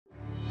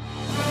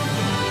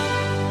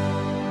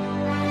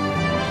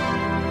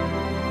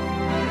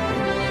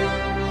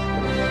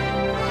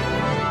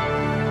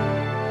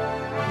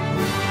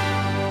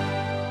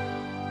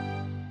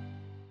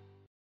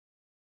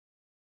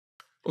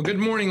Well, good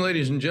morning,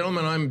 ladies and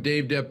gentlemen. I'm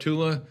Dave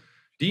Deptula,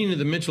 Dean of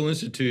the Mitchell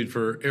Institute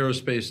for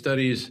Aerospace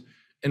Studies,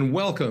 and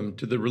welcome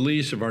to the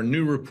release of our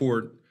new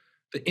report,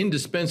 The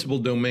Indispensable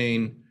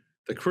Domain,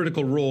 the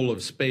Critical Role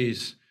of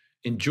Space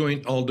in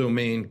Joint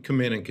All-Domain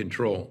Command and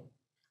Control.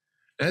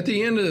 At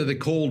the end of the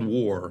Cold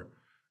War,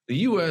 the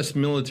U.S.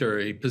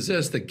 military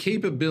possessed the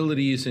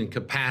capabilities and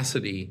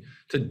capacity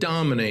to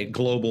dominate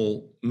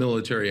global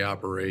military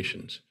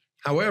operations.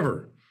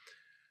 However,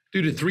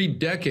 due to 3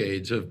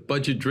 decades of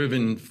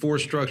budget-driven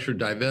force structure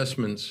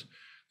divestments,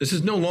 this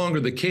is no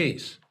longer the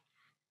case.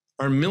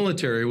 Our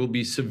military will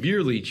be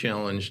severely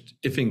challenged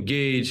if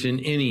engaged in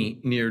any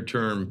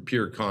near-term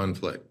peer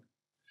conflict.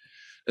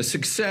 A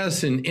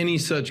success in any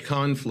such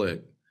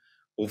conflict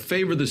will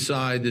favor the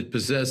side that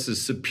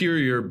possesses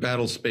superior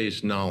battle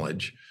space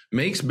knowledge,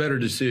 makes better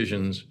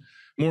decisions,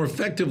 more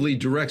effectively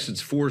directs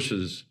its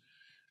forces,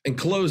 and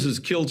closes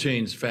kill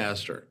chains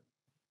faster.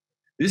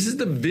 This is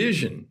the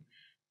vision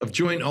of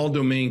Joint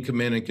All-Domain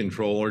Command and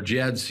Control, or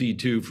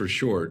JADC2 for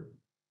short.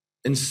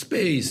 And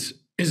space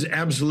is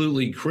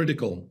absolutely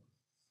critical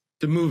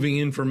to moving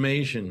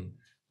information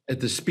at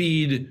the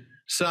speed,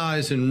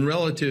 size, and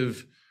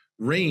relative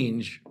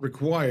range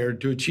required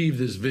to achieve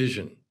this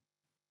vision.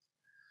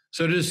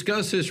 So to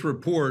discuss this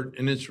report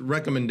and its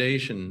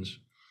recommendations,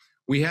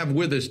 we have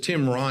with us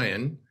Tim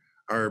Ryan,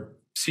 our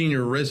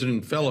Senior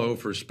Resident Fellow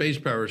for Space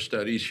Power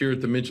Studies here at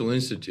the Mitchell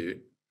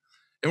Institute.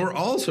 And we're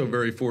also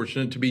very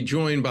fortunate to be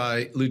joined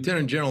by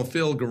Lieutenant General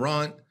Phil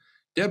Garant,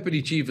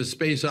 Deputy Chief of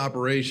Space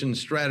Operations,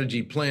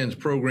 Strategy, Plans,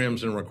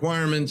 Programs, and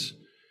Requirements,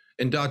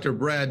 and Dr.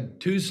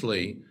 Brad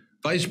Tousley,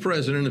 Vice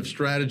President of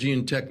Strategy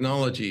and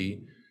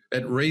Technology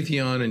at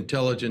Raytheon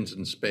Intelligence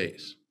and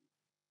Space.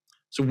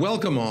 So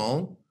welcome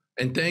all,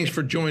 and thanks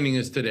for joining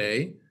us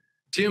today.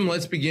 Tim,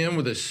 let's begin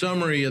with a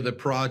summary of the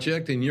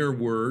project in your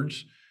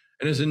words.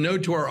 And as a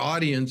note to our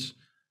audience,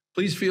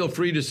 please feel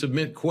free to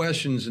submit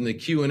questions in the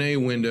Q&A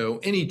window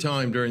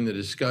anytime during the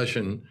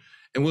discussion,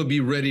 and we'll be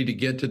ready to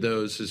get to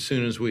those as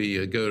soon as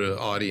we go to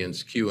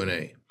audience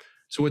Q&A.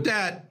 So with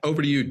that,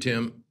 over to you,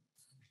 Tim.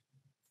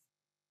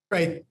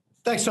 Great.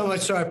 Thanks so much,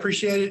 sir. I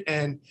appreciate it.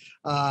 And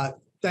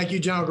thank you,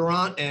 General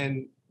Garant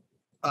and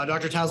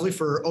Dr. Tousley,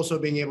 for also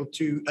being able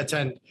to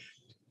attend.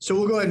 So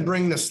we'll go ahead and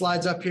bring the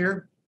slides up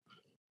here.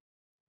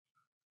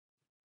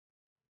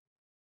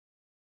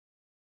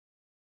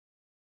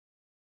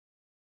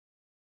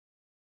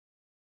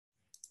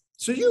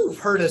 So you've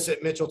heard us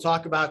at Mitchell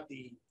talk about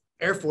the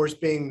Air Force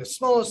being the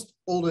smallest,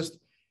 oldest,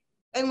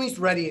 and least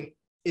ready in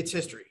its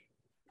history.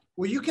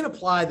 Well, you can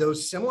apply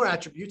those similar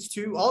attributes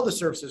to all the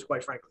services,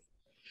 quite frankly.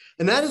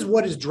 And that is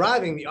what is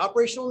driving the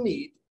operational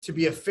need to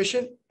be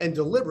efficient and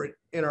deliberate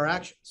in our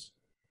actions.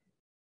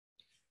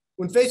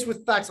 When faced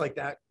with facts like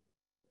that,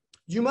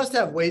 you must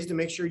have ways to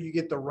make sure you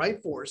get the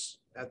right force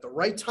at the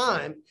right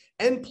time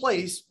and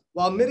place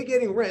while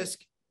mitigating risk.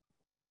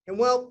 And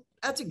well,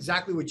 that's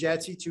exactly what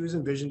JADC2 is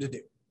envisioned to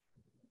do.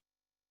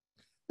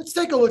 Let's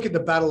take a look at the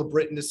Battle of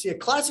Britain to see a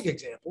classic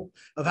example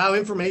of how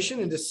information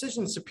and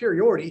decision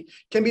superiority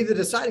can be the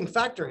deciding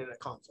factor in a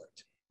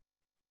conflict.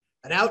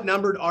 An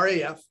outnumbered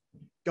RAF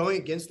going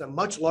against a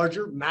much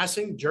larger,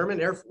 massing German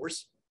Air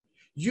Force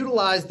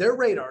utilized their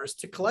radars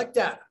to collect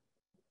data.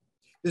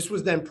 This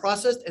was then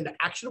processed into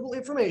actionable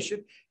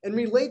information and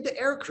relayed to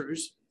air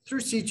crews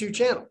through C2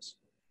 channels.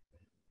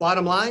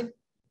 Bottom line,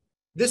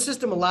 this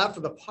system allowed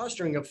for the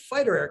posturing of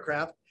fighter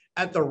aircraft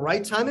at the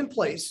right time and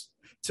place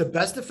to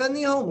best defend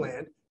the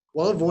homeland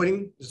while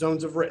avoiding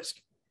zones of risk.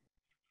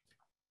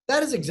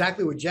 That is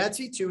exactly what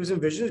JADC2 is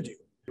envisioned to do,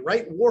 the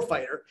right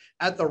warfighter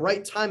at the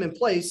right time and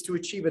place to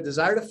achieve a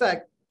desired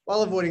effect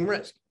while avoiding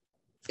risk.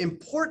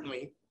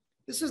 Importantly,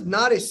 this is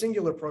not a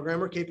singular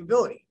program or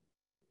capability.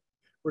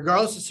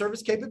 Regardless of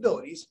service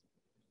capabilities,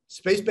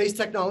 space-based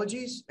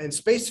technologies and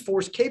Space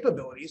Force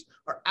capabilities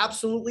are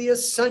absolutely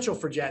essential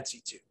for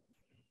JADC2.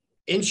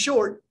 In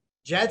short,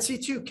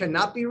 JADC2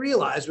 cannot be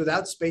realized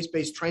without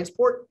space-based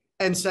transport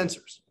and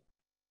sensors.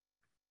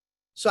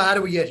 So how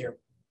do we get here?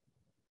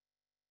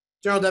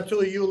 General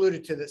Deptula, you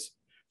alluded to this.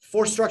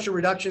 Force structure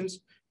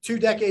reductions, 2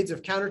 decades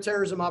of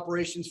counterterrorism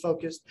operations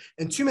focused,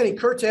 and too many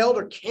curtailed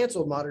or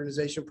canceled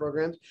modernization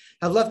programs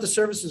have left the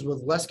services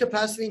with less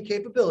capacity and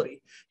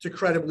capability to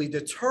credibly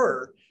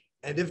deter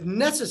and, if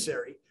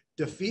necessary,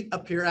 defeat a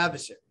peer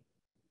adversary.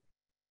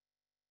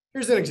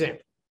 Here's an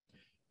example.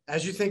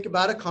 As you think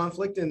about a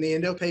conflict in the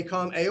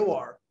Indo-PACOM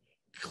AOR,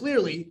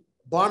 clearly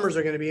bombers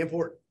are going to be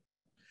important.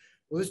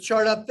 Well, this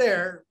chart up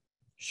there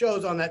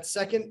shows on that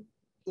second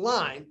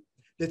line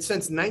that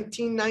since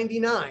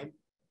 1999,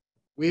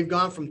 we've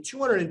gone from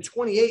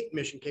 228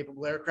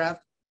 mission-capable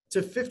aircraft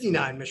to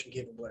 59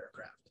 mission-capable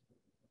aircraft.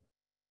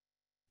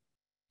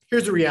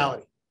 Here's the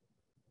reality.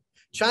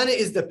 China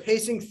is the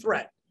pacing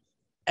threat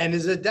and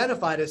is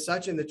identified as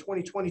such in the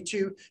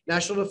 2022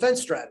 National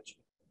Defense Strategy.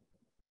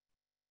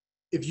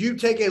 If you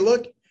take a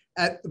look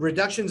at the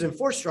reductions in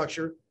force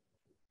structure,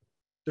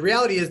 the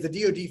reality is the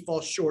DoD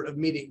falls short of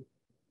meeting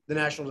the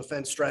National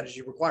Defense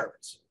Strategy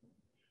requirements.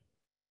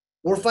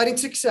 Warfighting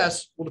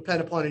success will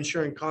depend upon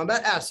ensuring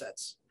combat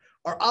assets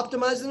are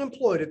optimized and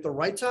employed at the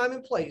right time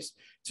and place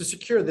to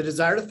secure the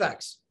desired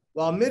effects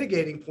while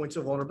mitigating points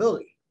of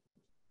vulnerability.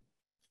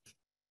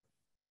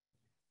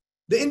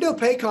 The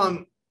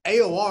Indo-PACOM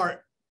AOR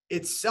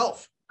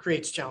itself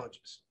creates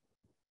challenges.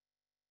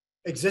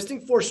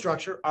 Existing force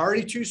structure,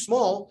 already too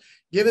small,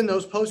 given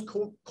those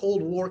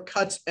post-Cold War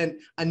cuts and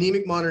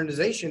anemic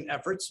modernization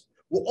efforts,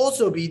 will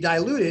also be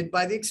diluted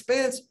by the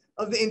expanse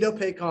of the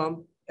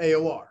Indo-PACOM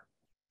AOR.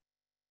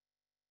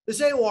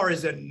 This AOR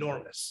is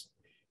enormous,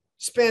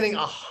 spanning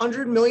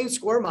 100 million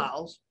square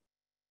miles,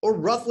 or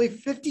roughly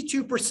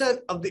 52%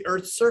 of the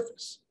Earth's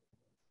surface.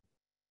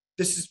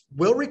 This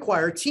will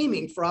require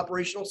teaming for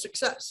operational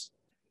success,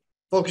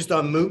 focused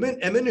on movement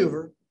and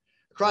maneuver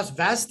across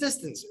vast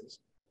distances,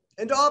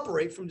 and to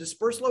operate from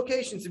dispersed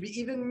locations to be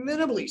even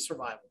minimally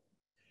survivable.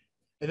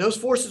 And those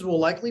forces will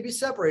likely be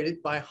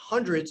separated by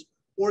hundreds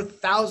or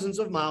thousands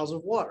of miles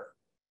of water.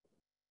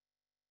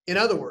 In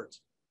other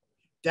words,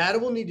 data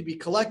will need to be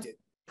collected,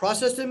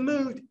 processed, and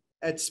moved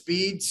at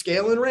speed,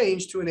 scale, and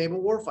range to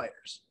enable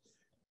warfighters.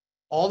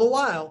 All the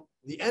while,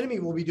 the enemy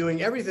will be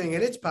doing everything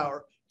in its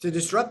power to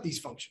disrupt these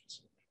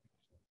functions.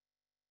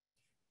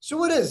 So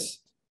what is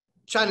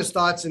China's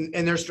thoughts and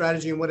their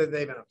strategy, and what have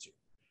they been up to?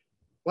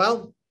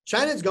 Well,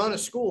 China has gone to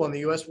school on the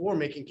U.S.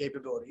 war-making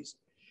capabilities,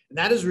 and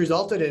that has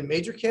resulted in a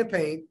major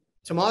campaign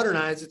to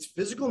modernize its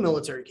physical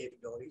military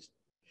capabilities.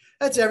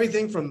 That's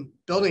everything from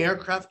building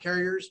aircraft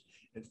carriers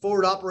and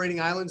forward operating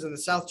islands in the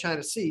South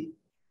China Sea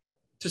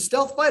to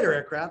stealth fighter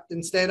aircraft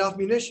and standoff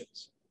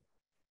munitions.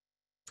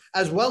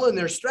 As well, in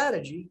their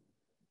strategy,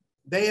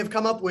 they have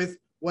come up with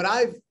what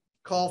I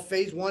call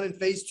phase 1 and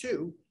phase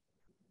 2,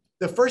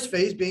 the first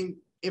phase being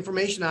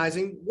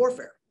informationizing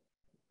warfare.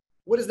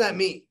 What does that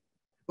mean?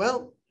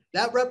 Well,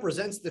 that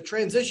represents the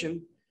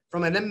transition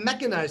from a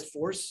mechanized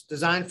force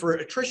designed for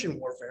attrition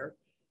warfare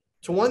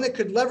to one that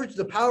could leverage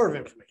the power of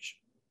information,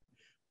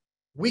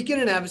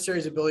 weaken an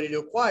adversary's ability to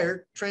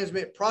acquire,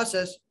 transmit,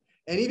 process,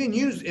 and even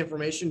use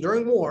information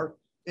during war,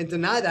 and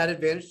deny that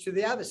advantage to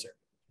the adversary.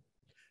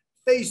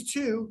 Phase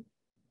 2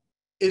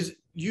 is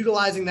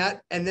utilizing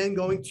that and then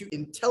going to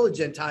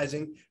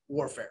intelligentizing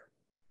warfare.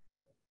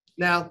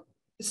 Now,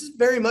 this is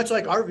very much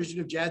like our vision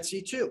of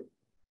JADC2.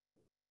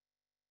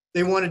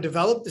 They want to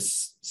develop the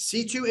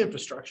C2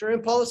 infrastructure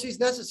and policies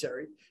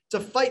necessary to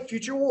fight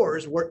future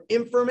wars where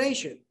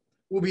information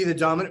will be the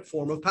dominant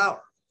form of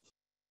power.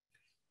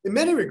 In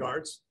many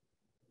regards,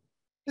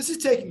 this is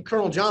taking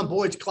Colonel John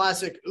Boyd's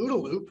classic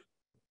OODA loop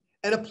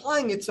and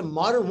applying it to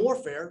modern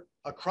warfare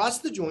across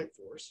the joint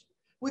force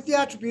with the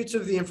attributes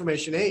of the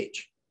information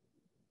age.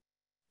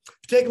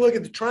 If you take a look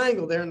at the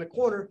triangle there in the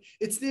corner,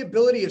 it's the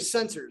ability of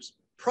sensors,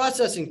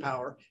 processing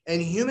power,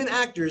 and human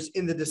actors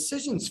in the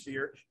decision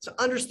sphere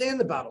to understand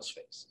the battle's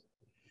phase.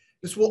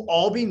 This will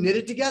all be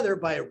knitted together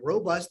by a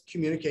robust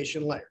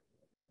communication layer.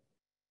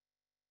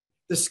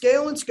 The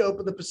scale and scope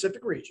of the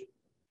Pacific region,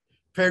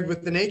 paired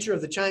with the nature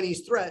of the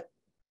Chinese threat,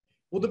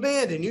 will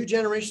demand a new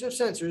generation of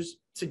sensors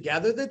to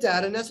gather the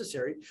data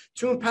necessary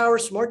to empower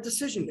smart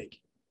decision-making,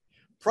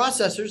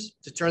 processors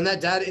to turn that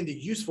data into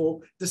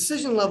useful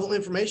decision-level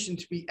information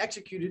to be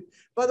executed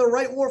by the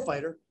right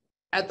warfighter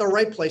at the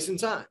right place and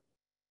time.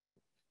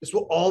 This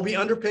will all be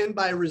underpinned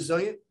by a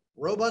resilient,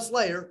 robust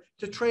layer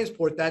to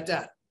transport that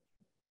data.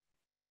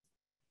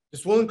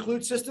 This will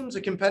include systems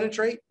that can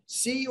penetrate,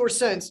 see, or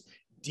sense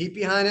deep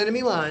behind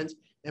enemy lines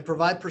and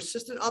provide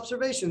persistent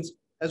observations,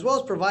 as well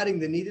as providing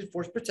the needed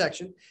force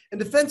protection and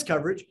defense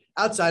coverage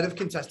outside of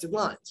contested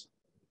lines.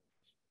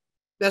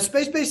 Now,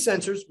 space-based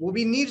sensors will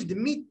be needed to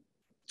meet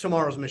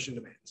tomorrow's mission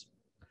demands.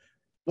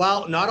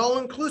 While not all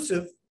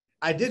inclusive,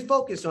 I did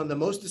focus on the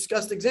most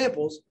discussed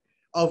examples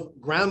of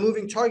ground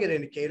moving target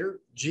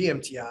indicator,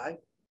 GMTI,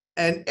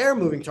 and air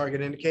moving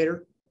target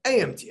indicator,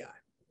 AMTI.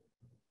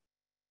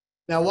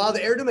 Now, while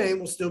the air domain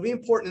will still be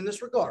important in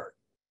this regard,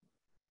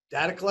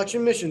 data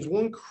collection missions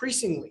will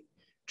increasingly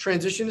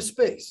transition to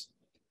space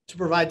to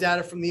provide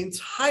data from the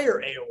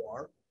entire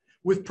AOR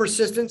with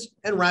persistence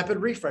and rapid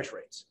refresh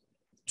rates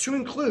to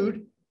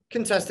include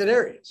contested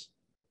areas.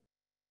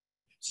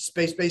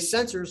 Space-based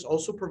sensors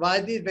also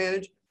provide the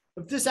advantage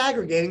of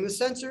disaggregating the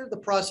sensor, the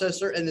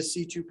processor, and the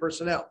C2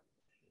 personnel.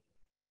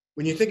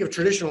 When you think of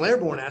traditional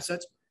airborne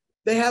assets,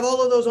 they have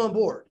all of those on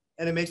board,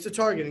 and it makes the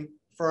targeting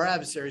for our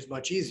adversaries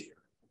much easier.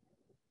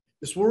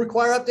 This will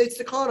require updates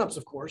to CONOPS,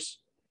 of course.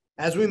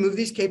 As we move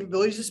these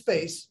capabilities to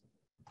space,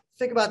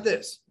 think about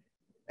this.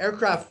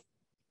 Aircraft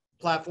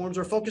platforms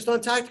are focused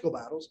on tactical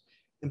battles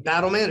and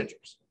battle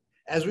managers.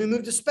 As we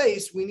move to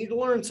space, we need to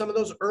learn some of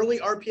those early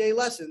RPA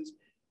lessons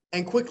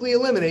and quickly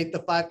eliminate the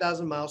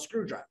 5,000-mile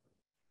screwdriver,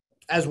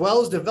 as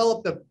well as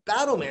develop the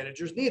battle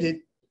managers needed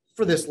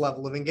for this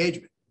level of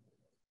engagement.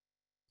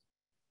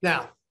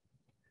 Now,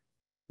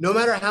 no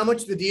matter how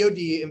much the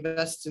DoD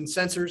invests in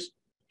sensors,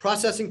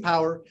 processing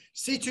power,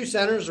 C2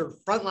 centers, or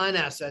frontline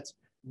assets,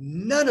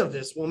 none of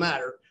this will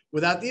matter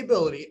without the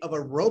ability of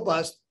a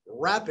robust,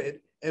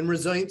 rapid, and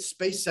resilient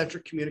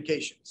space-centric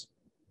communications.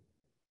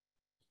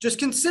 Just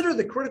consider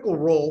the critical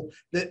role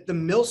that the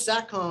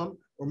MIL-SATCOM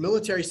or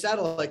military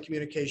satellite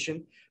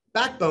communication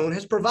backbone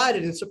has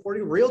provided in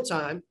supporting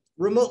real-time,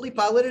 remotely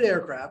piloted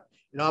aircraft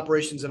in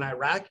operations in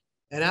Iraq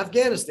and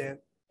Afghanistan,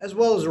 as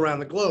well as around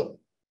the globe.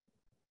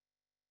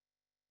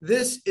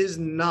 This is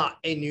not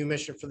a new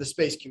mission for the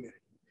space community,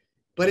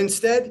 but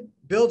instead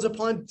builds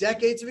upon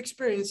decades of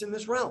experience in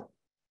this realm.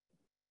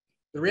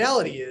 The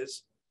reality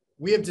is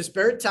we have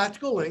disparate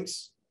tactical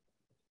links,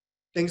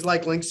 things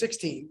like Link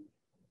 16,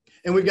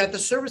 and we've got the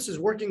services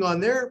working on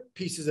their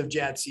pieces of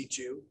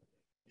JADC2.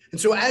 And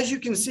so as you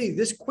can see,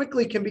 this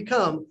quickly can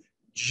become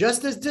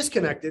just as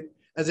disconnected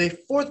as a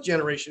fourth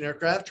generation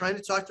aircraft trying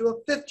to talk to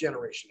a fifth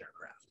generation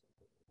aircraft.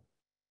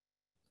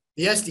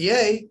 The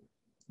SDA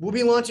will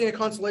be launching a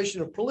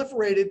constellation of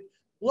proliferated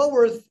low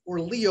Earth or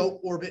LEO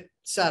orbit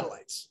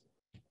satellites,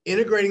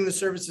 integrating the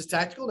service's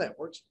tactical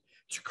networks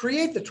to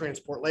create the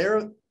transport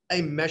layer,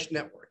 a mesh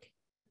network.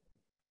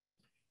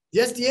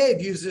 The SDA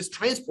views this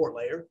transport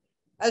layer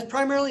as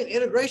primarily an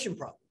integration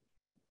problem,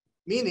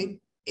 meaning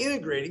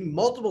integrating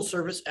multiple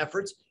service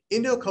efforts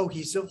into a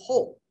cohesive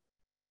whole.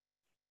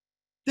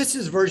 This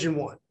is version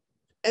 1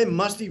 and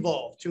must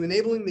evolve to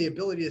enabling the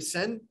ability to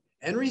send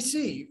and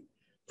receive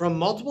from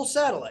multiple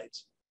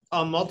satellites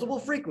on multiple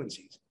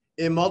frequencies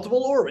in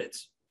multiple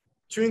orbits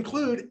to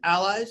include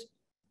allies,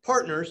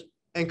 partners,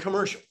 and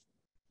commercial.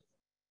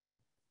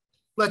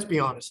 Let's be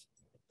honest.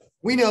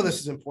 We know this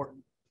is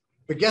important,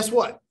 but guess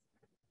what?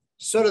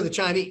 So do the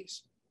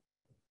Chinese.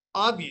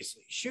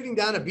 Obviously, shooting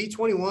down a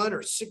B-21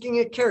 or sinking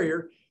a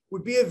carrier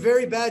would be a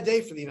very bad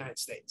day for the United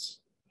States,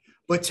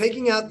 but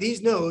taking out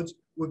these nodes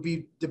would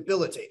be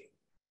debilitating.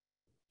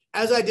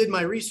 As I did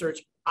my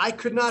research, I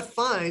could not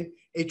find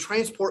a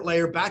transport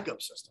layer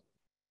backup system.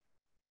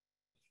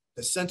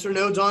 The sensor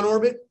nodes on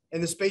orbit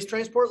and the space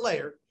transport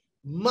layer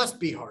must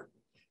be hardened,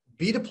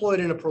 be deployed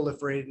in a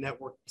proliferated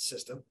network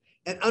system,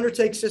 and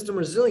undertake system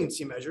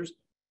resiliency measures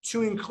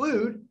to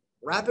include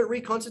rapid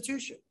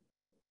reconstitution.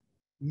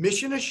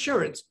 Mission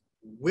assurance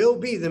will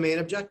be the main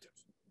objective.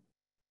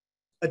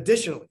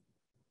 Additionally,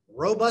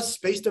 robust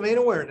space domain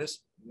awareness,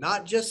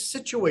 not just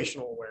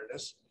situational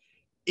awareness,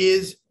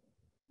 is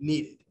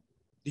needed.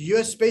 The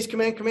U.S. Space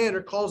Command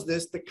Commander calls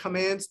this the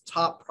command's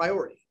top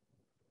priority.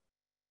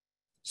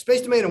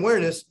 Space domain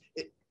awareness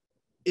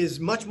is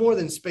much more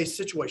than space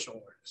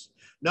situational awareness.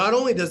 Not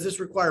only does this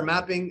require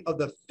mapping of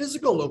the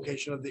physical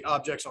location of the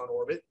objects on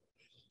orbit,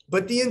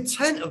 but the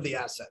intent of the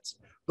assets,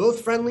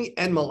 both friendly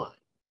and malign.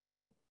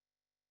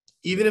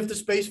 Even if the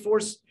Space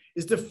Force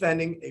is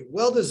defending a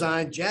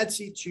well-designed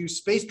JADC2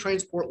 space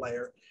transport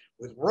layer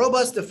with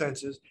robust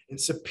defenses and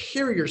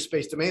superior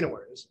space domain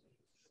awareness,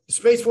 the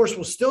Space Force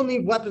will still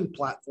need weapon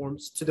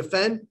platforms to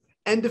defend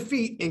and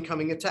defeat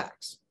incoming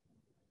attacks.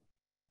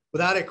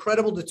 Without a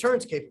credible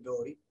deterrence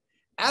capability,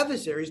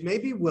 adversaries may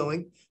be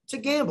willing to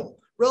gamble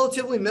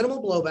relatively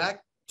minimal blowback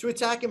to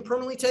attack and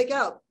permanently take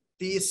out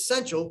the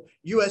essential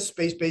U.S.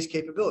 space-based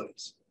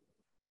capabilities.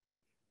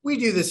 We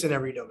do this in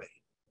every domain.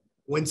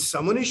 When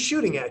someone is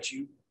shooting at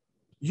you,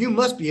 you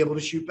must be able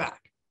to shoot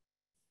back.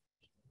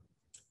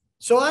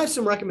 So I have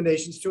some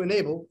recommendations to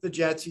enable the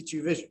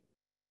JADC2 vision.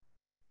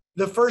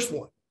 The first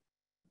one,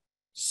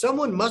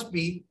 someone must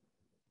be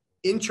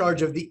in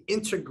charge of the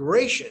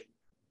integration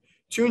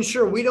to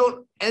ensure we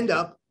don't end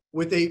up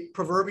with a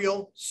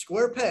proverbial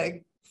square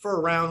peg for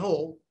a round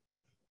hole,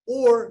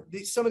 or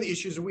some of the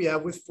issues that we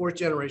have with fourth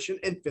generation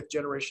and fifth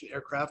generation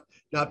aircraft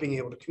not being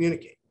able to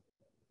communicate.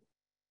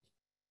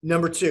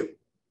 Number 2,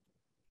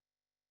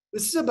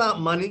 this is about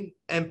money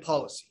and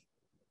policy.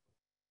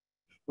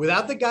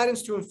 Without the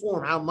guidance to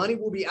inform how money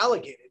will be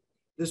allocated,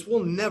 this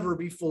will never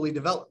be fully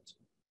developed.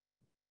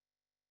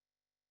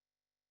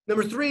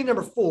 Number 3 and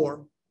number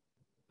 4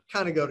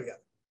 kind of go together.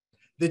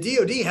 The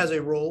DoD has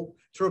a role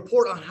to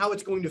report on how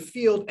it's going to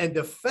field and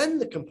defend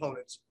the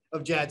components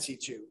of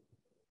JADC2.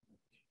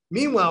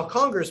 Meanwhile,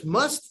 Congress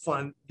must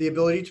fund the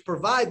ability to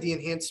provide the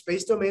enhanced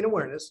space domain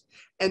awareness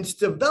and to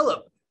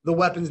develop the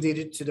weapons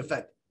needed to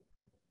defend it.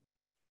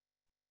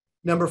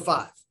 Number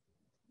 5,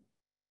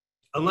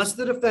 unless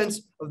the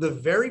defense of the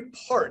very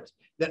part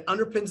that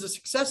underpins the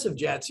success of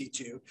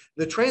JADC2,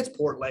 the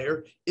transport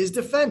layer, is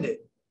defended,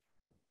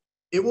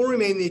 it will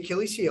remain the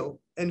Achilles heel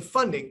and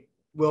funding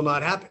will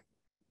not happen.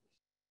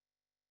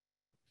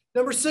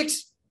 Number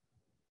 6,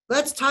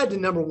 that's tied to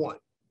number 1.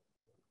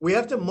 We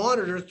have to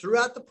monitor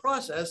throughout the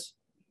process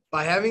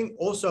by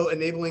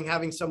enabling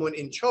having someone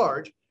in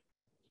charge,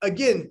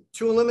 again,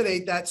 to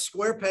eliminate that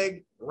square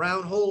peg,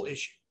 round hole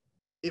issue.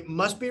 It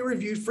must be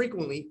reviewed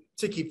frequently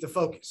to keep the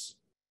focus.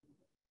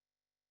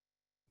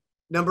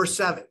 Number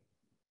 7,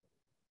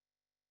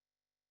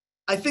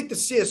 I think the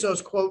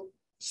CSO's quote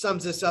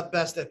sums this up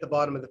best at the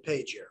bottom of the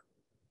page here.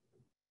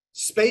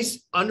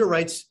 Space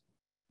underwrites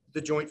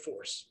the joint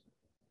force.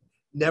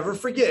 Never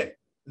forget,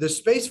 the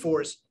Space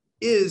Force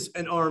is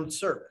an armed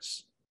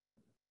service.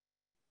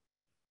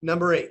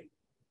 Number 8,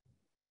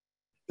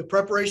 the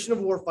preparation of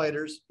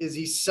warfighters is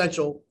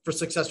essential for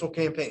successful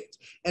campaigns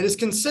and is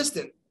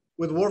consistent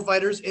with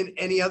warfighters in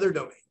any other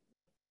domain.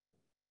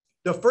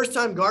 The first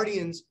time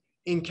Guardians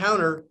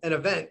encounter an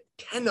event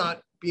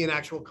cannot be in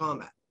actual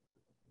combat.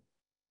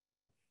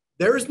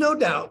 There is no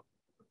doubt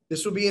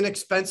This will be an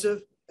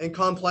expensive and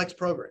complex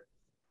program,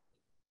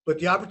 but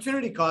the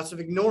opportunity cost of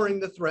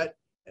ignoring the threat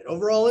and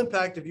overall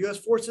impact of U.S.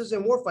 forces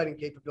and warfighting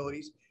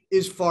capabilities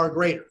is far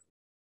greater.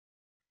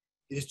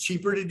 It is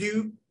cheaper to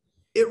do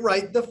it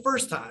right the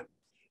first time,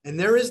 and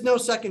there is no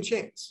second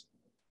chance.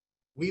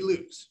 We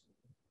lose.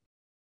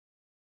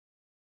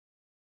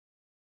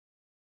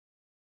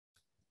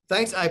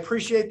 Thanks, I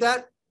appreciate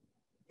that.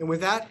 And with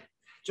that,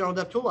 General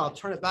Deptula, I'll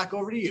turn it back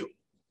over to you.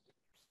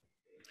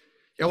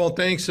 Yeah, well,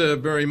 thanks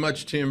very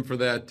much, Tim, for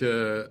that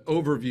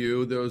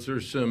overview. Those are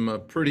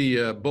some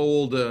pretty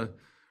bold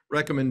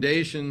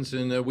recommendations,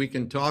 and we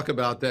can talk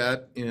about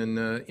that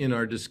in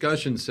our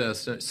discussion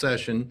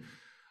session.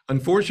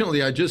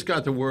 Unfortunately, I just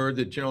got the word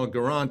that General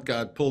Garant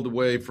got pulled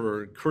away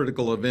for a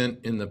critical event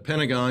in the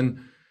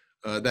Pentagon.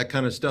 That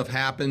kind of stuff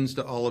happens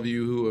to all of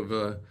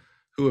you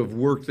who have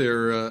worked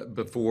there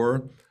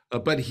before.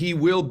 But he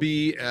will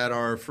be at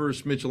our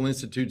first Mitchell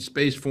Institute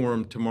Space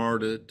Forum tomorrow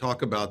to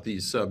talk about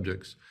these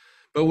subjects.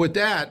 But with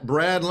that,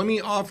 Brad, let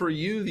me offer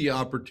you the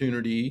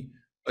opportunity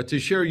to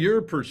share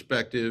your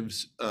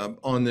perspectives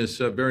on this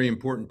very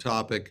important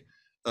topic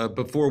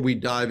before we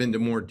dive into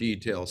more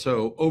detail.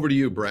 So over to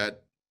you, Brad.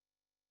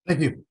 Thank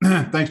you.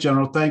 Thanks,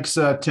 General. Thanks,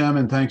 Tim,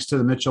 and thanks to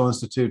the Mitchell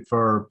Institute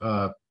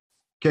for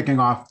kicking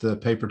off the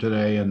paper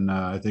today. And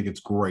I think it's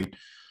great.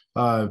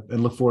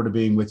 And look forward to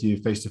being with you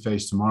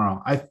face-to-face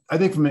tomorrow. I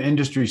think from an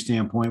industry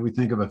standpoint, we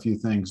think of a few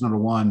things. Number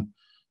one,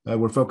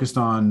 we're focused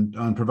on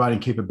providing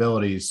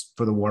capabilities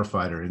for the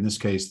warfighter, in this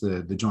case,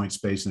 the Joint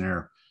Space and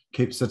Air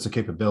sets of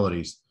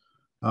capabilities.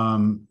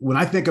 When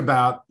I think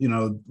about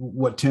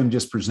what Tim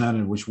just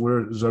presented, which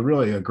was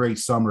really a great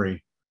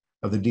summary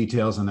of the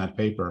details in that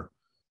paper,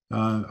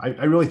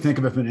 I really think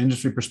of it from an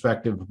industry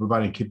perspective of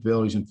providing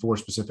capabilities in four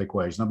specific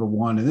ways. Number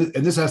one,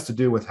 and this has to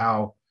do with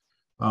how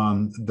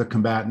the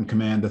combatant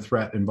command, the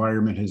threat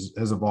environment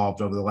has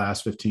evolved over the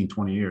last 15,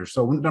 20 years.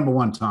 So number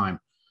one, time.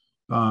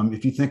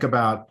 If you think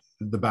about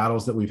the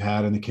battles that we've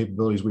had and the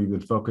capabilities we've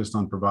been focused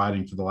on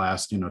providing for the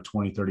last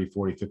 20, 30,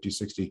 40, 50,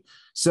 60,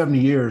 70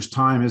 years,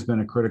 time has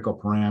been a critical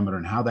parameter.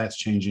 And how that's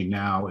changing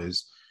now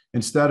is,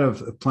 instead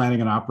of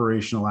planning and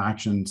operational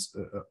actions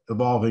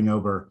evolving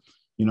over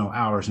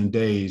hours and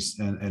days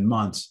and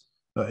months,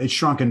 it's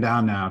shrunken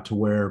down now to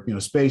where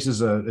space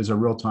is a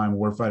real-time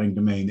warfighting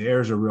domain. The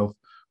air is a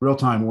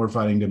real-time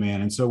warfighting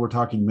domain. And so we're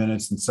talking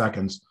minutes and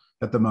seconds,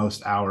 at the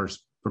most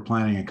hours, for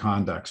planning and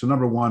conduct. So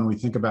number one, we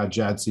think about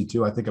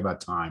JADC2, I think about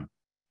time.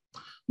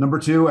 Number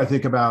two, I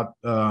think about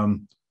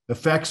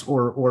effects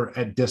or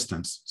at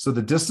distance. So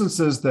the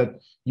distances that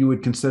you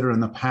would consider in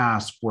the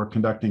past for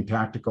conducting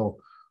tactical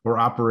or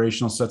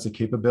operational sets of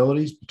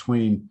capabilities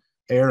between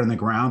air and the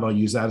ground, I'll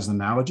use that as an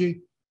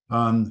analogy.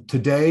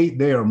 Today,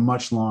 they are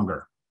much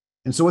longer.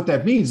 And so what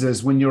that means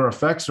is, when your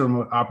effects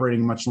are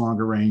operating much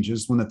longer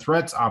ranges, when the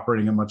threat's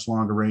operating at much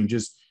longer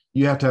ranges,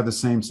 you have to have the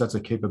same sets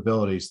of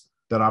capabilities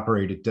that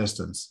operate at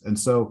distance. And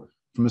so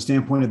from a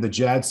standpoint of the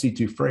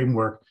JADC2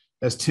 framework,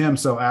 as Tim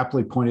so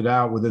aptly pointed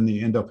out within the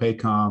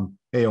Indo-PACOM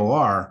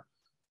AOR,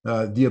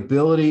 the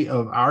ability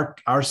of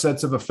our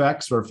sets of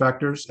effects or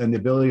effectors and the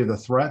ability of the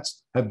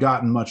threats have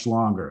gotten much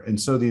longer. And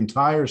so the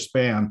entire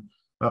span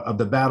of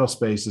the battle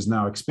space is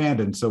now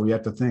expanded. And so we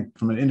have to think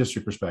from an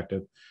industry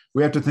perspective,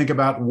 we have to think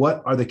about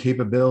what are the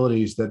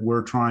capabilities that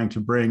we're trying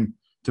to bring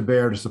to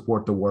bear to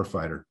support the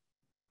warfighter.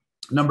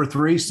 Number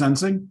three,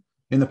 sensing.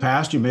 In the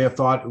past, you may have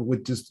thought,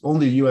 with just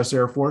only the U.S.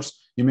 Air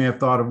Force, you may have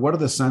thought of what are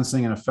the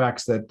sensing and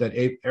effects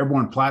that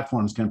airborne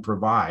platforms can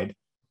provide.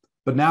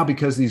 But now,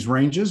 because these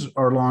ranges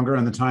are longer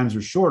and the times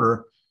are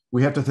shorter,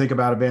 we have to think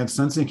about advanced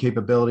sensing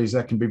capabilities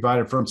that can be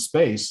provided from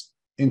space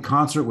in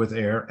concert with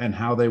air and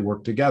how they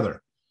work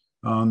together.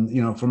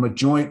 From a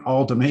joint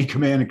all-domain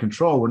command and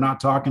control, we're not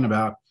talking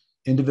about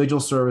individual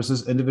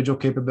services, individual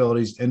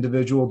capabilities,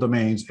 individual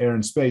domains, air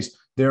and space.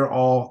 They're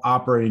all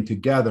operating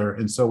together.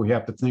 And so we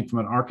have to think from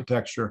an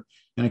architecture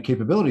and a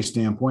capability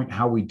standpoint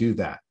how we do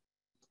that.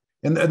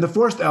 And the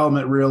fourth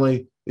element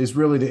is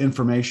the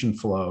information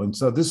flow. And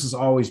so this has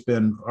always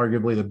been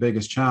arguably the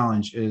biggest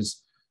challenge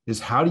is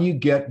how do you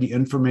get the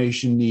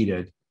information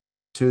needed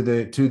to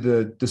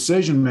the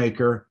decision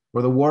maker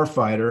or the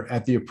warfighter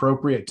at the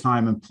appropriate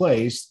time and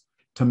place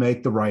to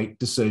make the right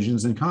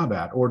decisions in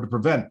combat or to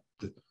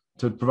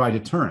provide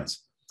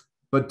deterrence.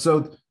 But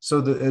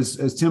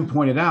as Tim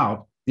pointed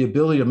out, the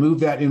ability to move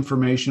that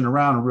information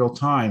around in real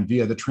time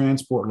via the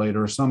transport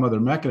layer or some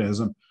other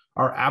mechanism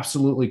are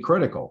absolutely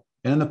critical.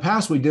 And in the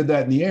past, we did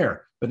that in the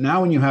air. But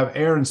now when you have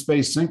air and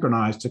space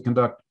synchronized to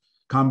conduct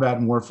combat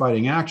and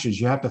warfighting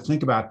actions, you have to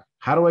think about,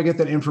 how do I get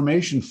that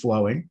information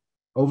flowing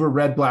over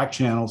red-black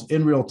channels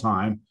in real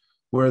time,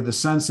 where the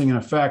sensing and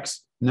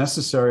effects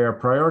necessary are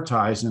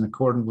prioritized in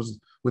accordance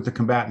with the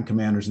combatant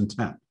commander's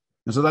intent.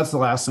 And so that's the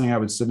last thing I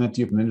would submit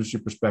to you from an industry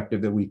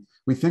perspective that we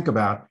think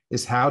about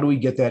is, how do we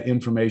get that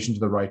information to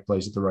the right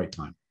place at the right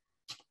time?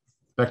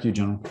 Back to you,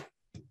 General.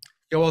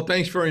 Yeah, well,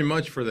 thanks very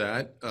much for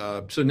that.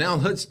 So now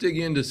let's dig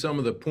into some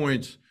of the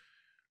points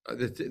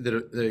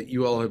that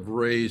you all have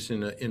raised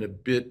in a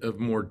bit of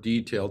more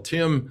detail.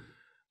 Tim,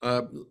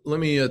 let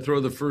me throw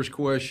the first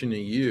question to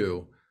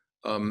you.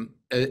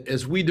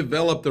 As we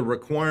develop the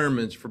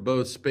requirements for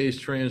both space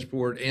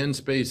transport and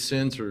space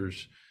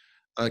sensors,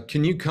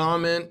 can you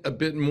comment a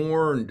bit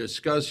more and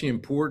discuss the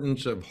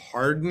importance of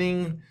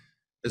hardening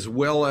as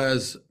well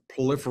as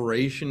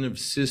proliferation of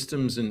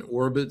systems and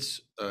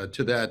orbits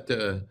to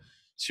that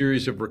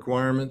series of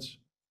requirements?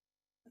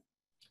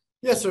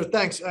 Yes, sir.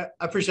 Thanks. I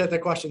appreciate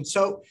that question.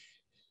 So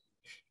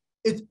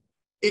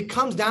it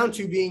comes down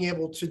to being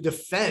able to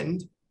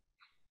defend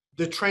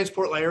the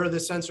transport layer or the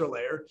sensor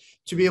layer,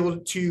 to be able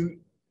to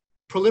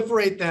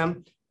proliferate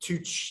them,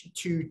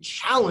 to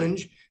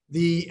challenge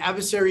the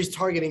adversary's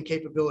targeting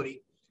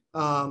capability.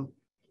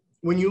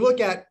 When you look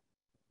at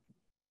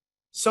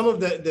some of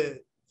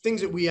the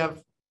things that we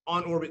have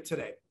on orbit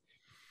today,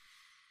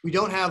 we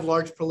don't have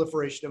large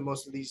proliferation of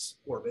most of these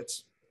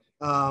orbits.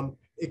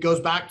 It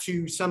goes back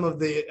to some of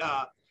the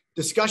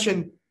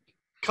discussion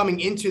coming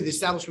into the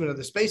establishment of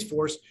the Space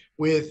Force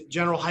with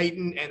General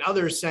Hyten and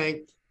others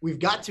saying, we've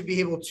got to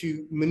be able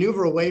to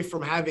maneuver away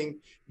from having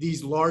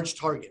these large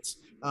targets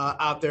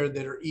out there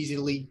that are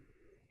easily,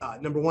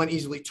 number one,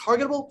 easily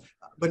targetable,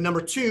 but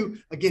number two,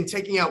 again,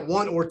 taking out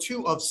one or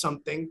two of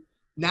something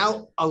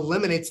now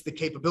eliminates the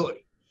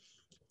capability.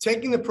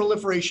 Taking the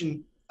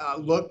proliferation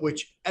look,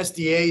 which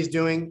SDA is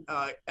doing,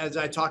 as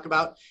I talk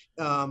about,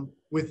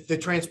 with the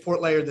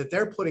transport layer that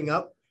they're putting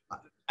up,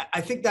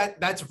 I think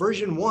that's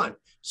version one.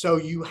 So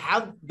you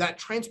have that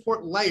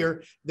transport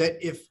layer that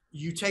if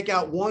you take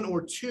out one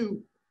or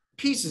two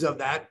pieces of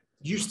that,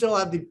 you still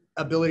have the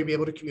ability to be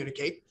able to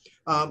communicate,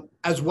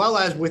 as well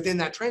as within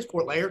that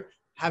transport layer,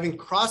 having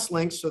cross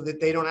links so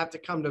that they don't have to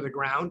come to the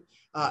ground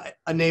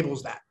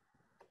enables that.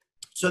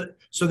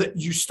 So that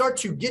you start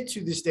to get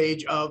to the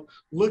stage of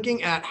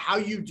looking at how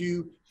you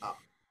do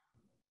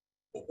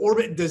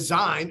orbit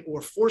design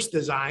or force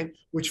design,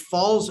 which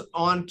falls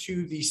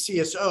onto the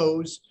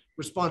CSO's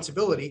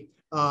responsibility.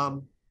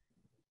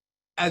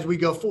 As we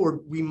go forward,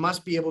 we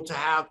must be able to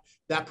have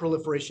that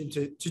proliferation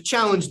to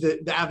challenge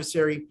the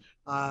adversary,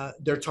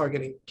 their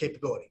targeting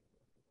capability.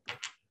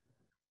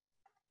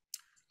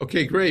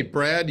 Okay, great.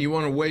 Brad, do you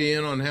want to weigh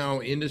in on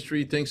how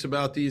industry thinks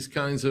about these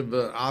kinds of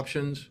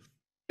options?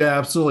 Yeah,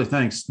 absolutely.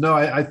 Thanks. No,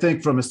 I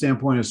think from a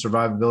standpoint of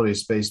survivability of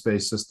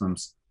space-based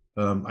systems,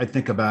 I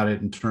think about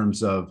it in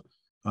terms of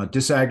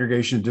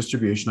disaggregation and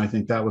distribution. I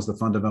think that was the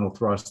fundamental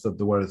thrust of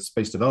where the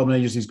Space Development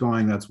Agency is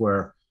going. That's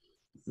where,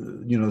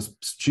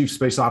 chief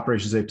space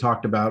operations, they've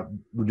talked about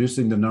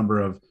reducing the number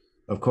of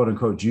quote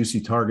unquote juicy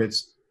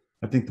targets.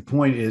 I think the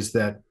point is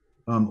that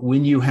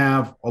when you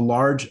have a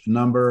large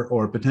number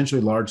or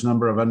potentially large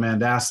number of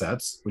unmanned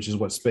assets, which is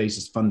what space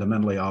is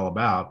fundamentally all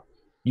about,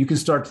 you can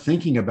start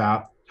thinking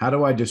about how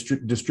do I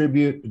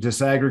distribute,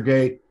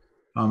 disaggregate,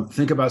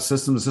 think about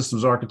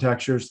systems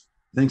architectures,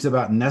 thinks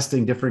about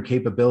nesting different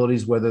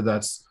capabilities, whether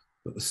that's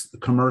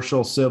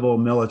commercial, civil,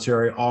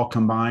 military, all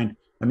combined.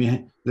 I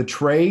mean, the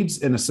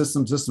trades in a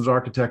systems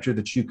architecture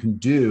that you can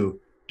do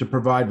to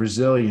provide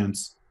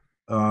resilience,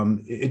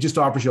 it just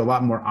offers you a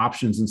lot more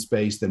options in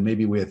space than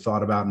maybe we had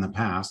thought about in the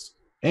past.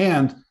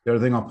 And the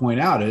other thing I'll point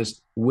out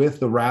is with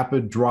the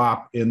rapid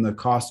drop in the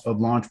cost of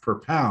launch per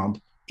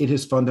pound, it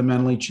has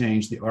fundamentally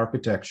changed the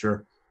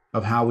architecture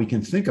of how we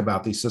can think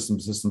about these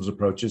systems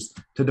approaches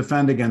to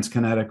defend against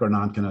kinetic or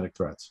non-kinetic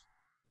threats.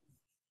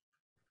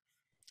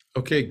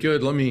 Okay,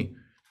 good. Let me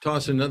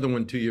toss another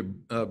one to you,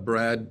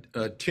 Brad.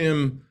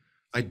 Tim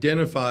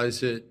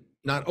identifies that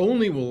not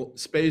only will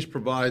space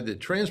provide the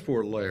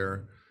transport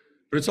layer,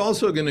 but it's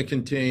also going to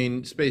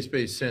contain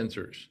space-based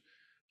sensors.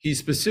 He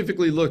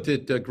specifically looked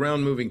at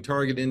ground moving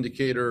target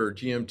indicator, or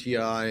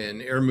GMTI,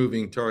 and air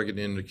moving target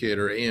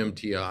indicator,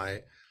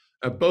 AMTI.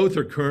 Both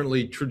are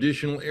currently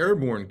traditional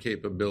airborne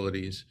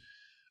capabilities.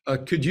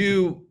 Could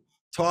you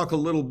talk a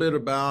little bit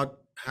about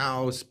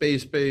how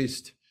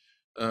space-based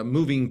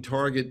moving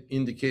target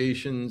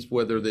indications,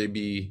 whether they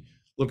be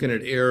looking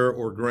at air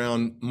or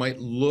ground, might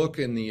look,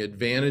 and the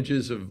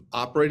advantages of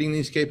operating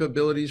these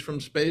capabilities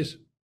from space?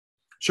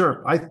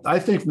 Sure. I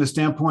think from the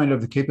standpoint of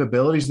the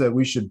capabilities that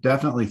we should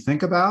definitely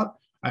think about,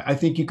 I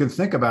think you can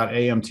think about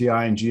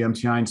AMTI and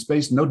GMTI in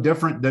space no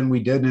different than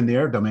we did in the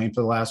air domain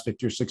for the last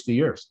 50 or 60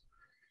 years.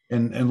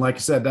 And like I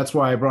said, that's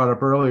why I brought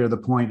up earlier the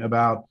point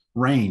about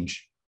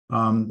range.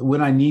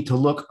 When I need to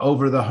look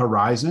over the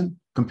horizon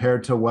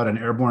compared to what an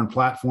airborne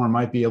platform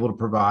might be able to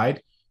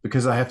provide,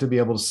 because I have to be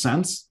able to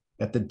sense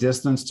at the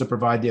distance to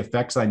provide the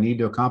effects I need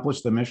to accomplish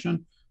the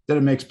mission, then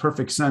it makes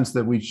perfect sense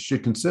that we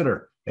should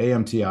consider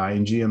AMTI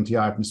and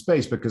GMTI from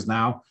space, because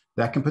now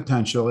that can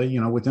potentially,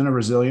 within a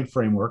resilient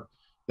framework,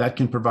 that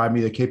can provide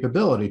me the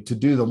capability to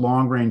do the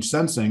long range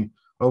sensing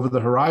over the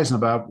horizon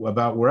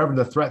about wherever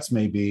the threats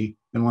may be.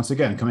 And once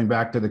again, coming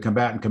back to the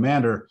combatant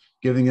commander,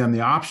 giving them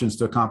the options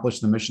to accomplish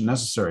the mission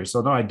necessary.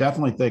 So no, I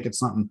definitely think it's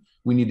something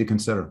we need to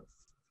consider.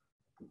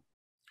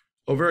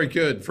 Oh, very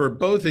good. For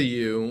both of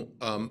you,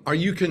 are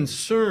you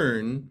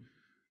concerned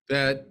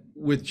that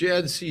with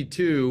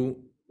JADC2,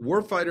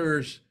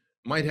 warfighters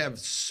might have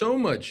so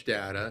much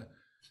data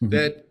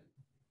that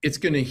it's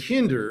going to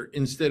hinder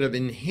instead of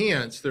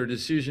enhance their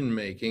decision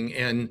making?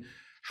 And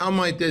how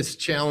might this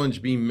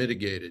challenge be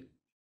mitigated?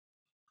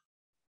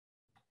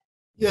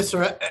 Yes,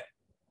 sir.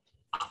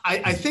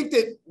 I think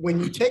that when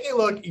you take a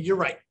look, you're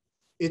right.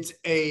 It's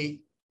a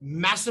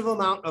massive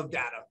amount of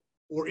data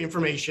or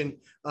information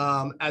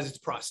as it's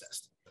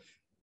processed.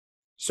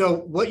 So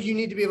what you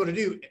need to be able to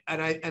do,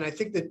 and I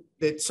think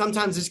that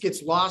sometimes this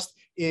gets lost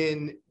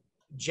in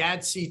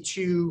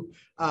JADC2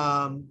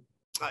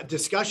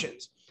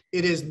 discussions.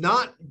 It is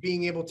not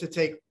being able to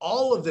take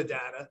all of the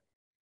data,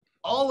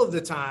 all of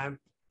the time,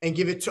 and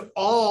give it to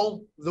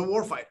all the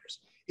warfighters.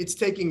 It's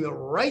taking the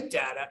right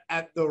data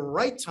at the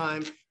right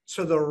time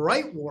to the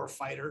right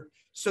warfighter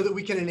so that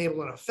we can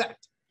enable an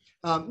effect.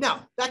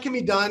 Now, that can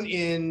be done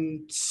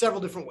in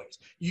several different ways.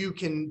 You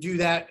can do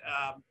that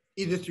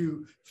either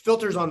through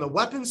filters on the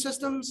weapon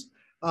systems,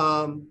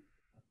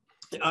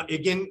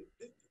 again,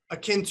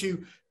 akin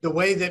to the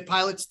way that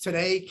pilots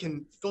today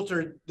can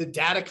filter the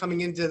data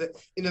coming into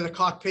the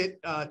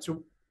cockpit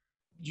to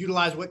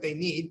utilize what they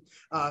need.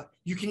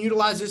 You can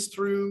utilize this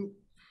through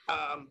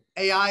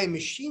AI and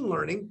machine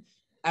learning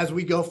as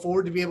we go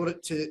forward to be able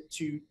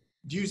to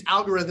use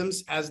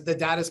algorithms as the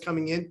data is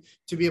coming in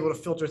to be able to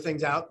filter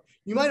things out.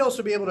 You might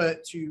also be able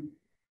to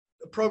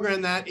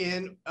program that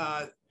in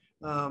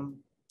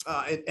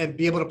and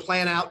be able to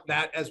plan out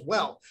that as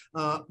well.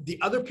 The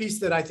other piece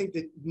that I think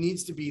that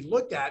needs to be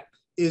looked at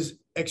is,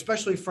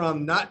 especially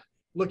from not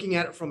looking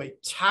at it from a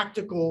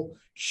tactical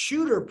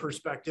shooter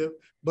perspective,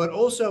 but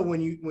also when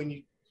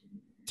you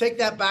take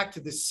that back to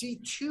the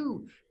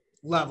C2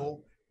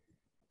 level,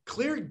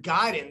 clear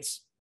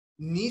guidance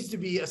needs to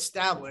be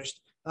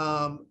established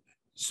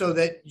so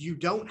that you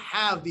don't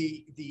have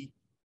a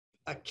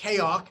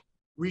chaos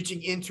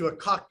reaching into a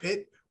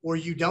cockpit, or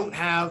you don't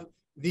have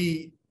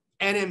the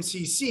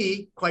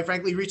NMCC, quite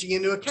frankly, reaching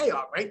into a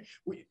chaos, right?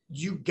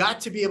 You got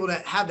to be able to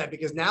have that,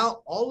 because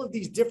now all of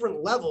these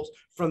different levels,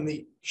 from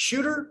the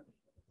shooter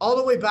all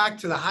the way back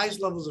to the highest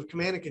levels of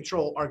command and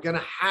control, are going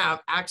to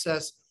have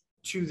access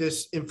to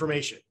this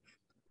information.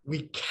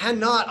 We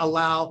cannot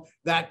allow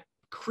that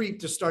creep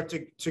to start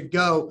to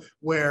go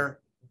where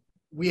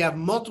we have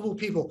multiple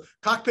people.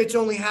 Cockpits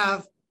only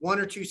have 1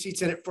 or 2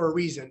 seats in it for a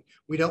reason.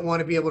 We don't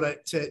want to be able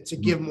to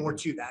give more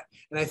to that.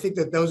 And I think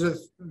that those are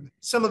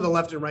some of the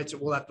left and rights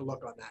that we'll have to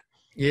look on that.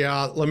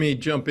 Yeah, let me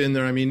jump in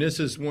there. I mean, this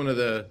is one of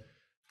the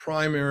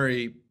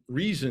primary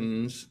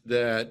reasons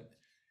that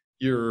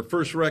your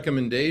first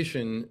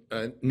recommendation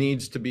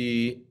needs to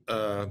be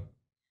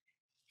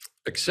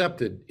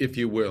accepted, if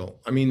you will.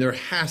 I mean, there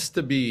has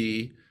to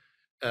be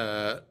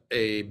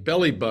a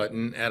belly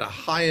button at a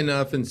high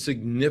enough and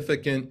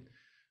significant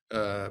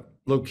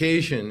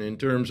location in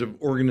terms of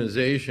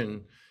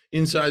organization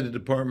inside the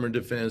Department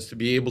of Defense to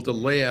be able to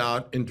lay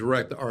out and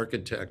direct the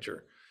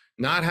architecture.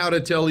 Not how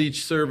to tell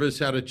each service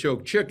how to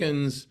choke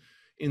chickens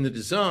in the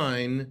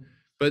design,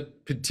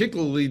 but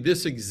particularly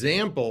this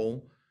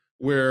example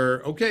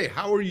where, okay,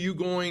 how are you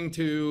going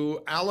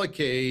to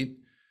allocate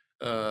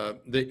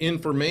the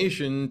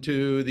information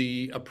to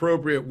the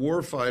appropriate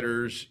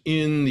warfighters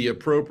in the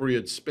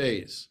appropriate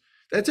space?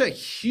 That's a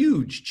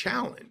huge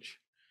challenge.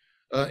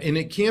 And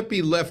it can't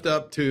be left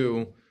up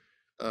to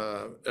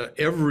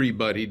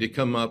everybody to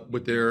come up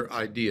with their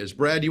ideas.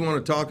 Brad, you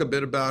want to talk a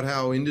bit about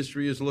how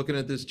industry is looking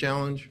at this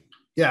challenge?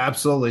 Yeah,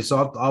 absolutely.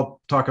 So I'll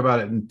talk about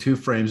it in 2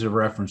 frames of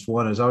reference.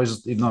 One is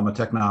always, even though I'm a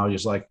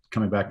technologist, like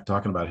coming back and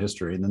talking about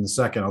history. And then the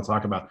second, I'll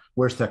talk about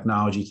where's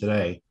technology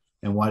today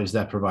and why does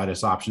that provide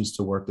us options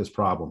to work this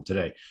problem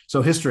today.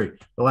 So history,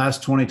 the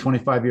last 20,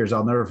 25 years,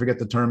 I'll never forget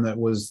the term that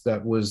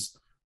was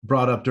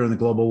brought up during the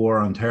global war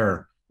on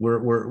terror.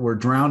 We're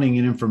drowning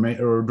in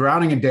information, or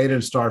drowning in data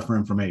and starved for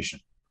information.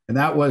 And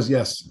that was,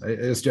 yes,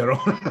 General.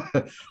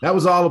 That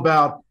was all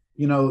about,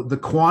 the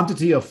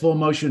quantity of full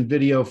motion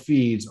video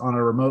feeds on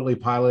a remotely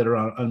piloted or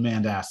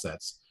unmanned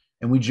assets.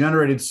 And we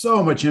generated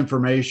so much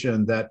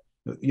information that,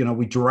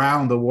 we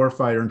drowned the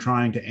warfighter in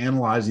trying to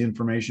analyze the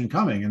information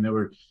coming. And they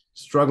were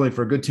struggling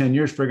for a good 10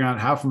 years, figuring out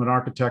how, from an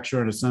architecture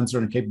and a sensor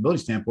and a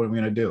capability standpoint, we're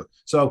going to do it.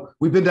 So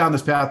we've been down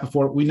this path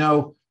before. We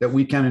know that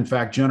we can, in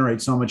fact,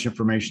 generate so much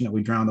information that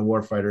we drown the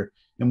warfighter,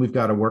 and we've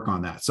got to work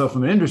on that. So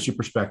from an industry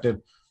perspective,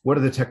 what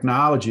are the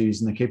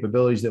technologies and the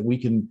capabilities that we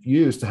can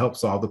use to help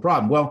solve the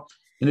problem? Well,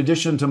 in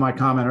addition to my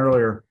comment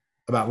earlier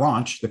about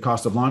launch, the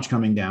cost of launch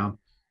coming down,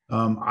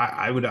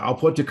 I'll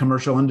put to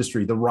commercial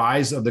industry, the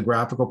rise of the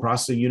graphical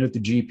processing unit, the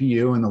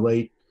GPU, in the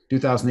late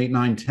 2008,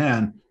 9,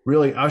 10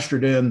 really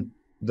ushered in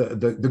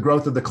the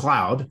growth of the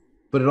cloud.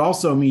 But it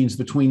also means,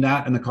 between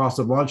that and the cost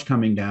of launch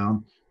coming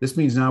down, this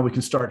means now we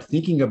can start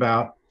thinking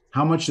about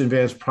how much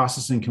advanced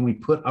processing can we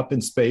put up in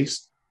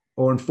space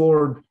or in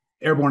forward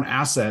airborne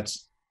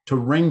assets to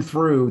ring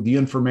through the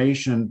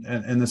information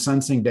and the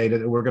sensing data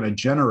that we're going to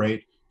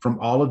generate from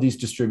all of these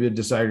distributed,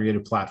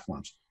 disaggregated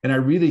platforms. And I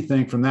really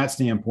think, from that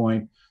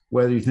standpoint,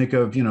 whether you think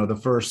of, the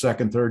first,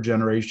 second, third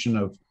generation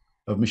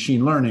of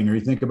machine learning, or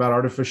you think about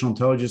artificial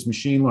intelligence,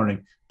 machine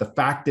learning, the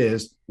fact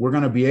is we're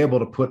going to be able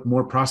to put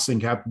more processing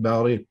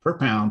capability per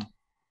pound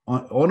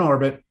on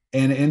orbit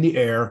and in the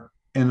air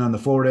and on the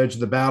forward edge of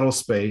the battle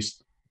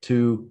space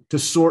to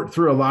sort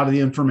through a lot of the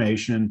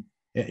information,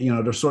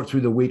 to sort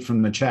through the wheat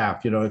from the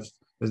chaff.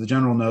 As the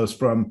general knows,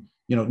 from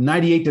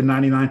 98 to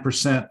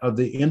 99% of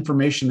the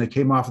information that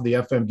came off of the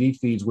FMD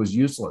feeds was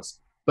useless,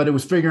 but it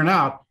was figuring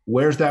out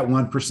where's that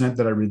 1%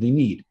 that I really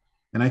need.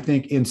 And I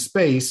think in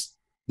space,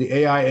 the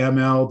AI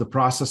ML, the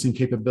processing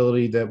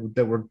capability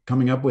that we're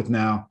coming up with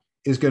now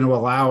is going to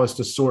allow us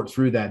to sort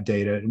through that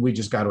data, and we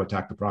just got to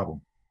attack the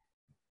problem.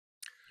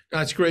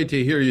 That's great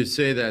to hear you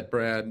say that,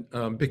 Brad,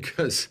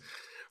 because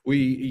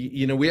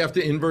we have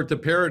to invert the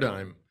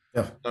paradigm.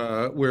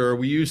 Yeah. Where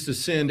we used to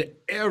send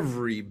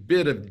every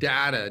bit of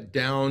data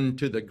down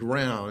to the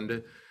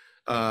ground,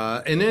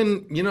 and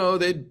then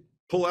they'd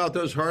pull out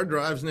those hard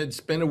drives and they'd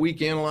spend a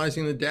week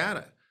analyzing the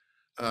data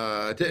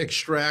to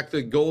extract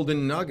the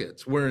golden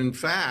nuggets. Where in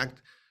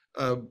fact,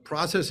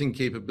 processing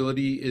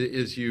capability,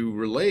 as you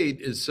relate,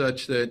 is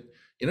such that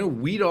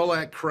weed all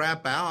that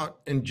crap out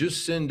and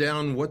just send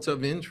down what's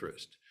of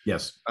interest.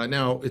 Yes.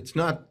 Now it's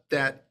not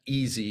that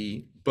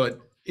easy,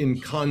 but in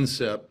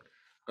concept.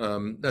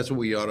 That's what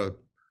we ought to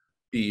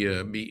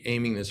be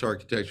aiming this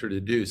architecture to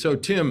do. So,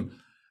 Tim,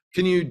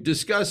 can you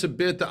discuss a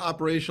bit the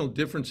operational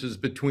differences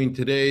between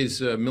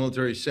today's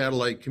military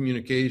satellite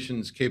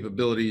communications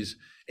capabilities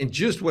and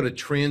just what a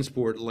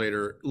transport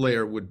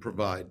layer would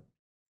provide?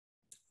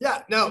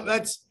 Yeah, no,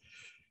 that's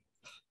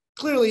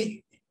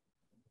clearly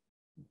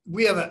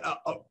we have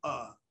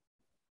a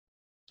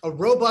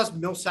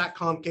robust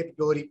MILSATCOM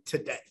capability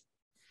today.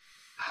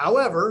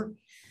 However,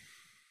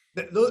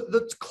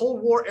 the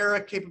Cold War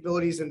era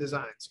capabilities and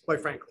designs,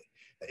 quite frankly,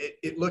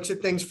 it looks at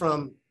things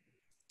from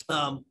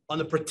on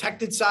the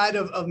protected side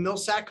of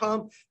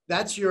MILSATCOM.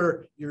 That's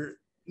your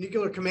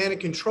nuclear command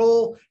and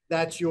control.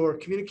 That's your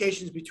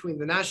communications between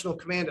the national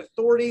command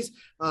authorities.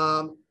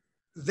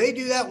 They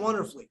do that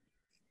wonderfully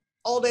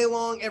all day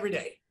long, every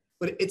day.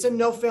 But it's a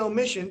no-fail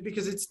mission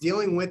because it's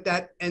dealing with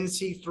that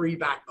NC3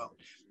 backbone.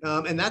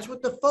 And that's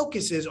what the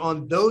focus is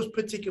on those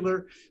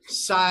particular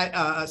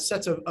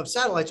sets of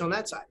satellites on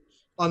that side.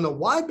 On the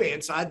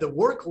wideband side, the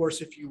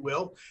workhorse, if you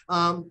will,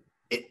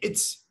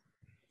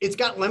 it's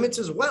got limits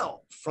as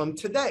well from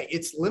today.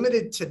 It's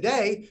limited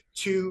today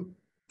to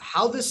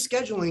how this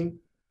scheduling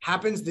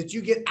happens that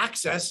you get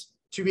access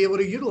to be able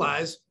to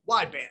utilize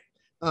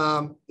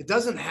wideband. It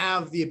doesn't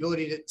have the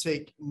ability to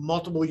take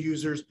multiple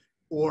users,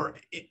 or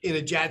in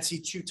a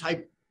JADC2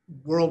 type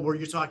world where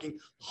you're talking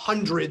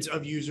hundreds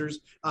of users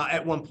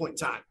at one point in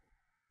time.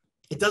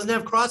 It doesn't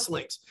have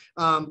crosslinks.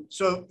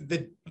 So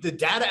the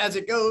data as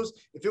it goes,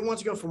 if it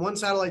wants to go from one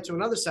satellite to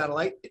another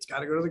satellite, it's got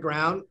to go to the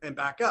ground and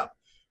back up.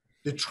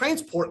 The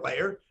transport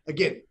layer,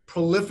 again,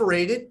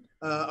 proliferated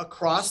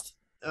across,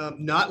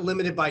 not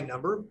limited by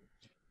number.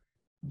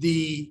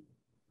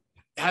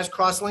 Has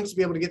crosslinks to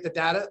be able to get the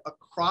data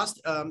across,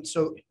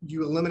 so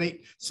you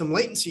eliminate some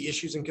latency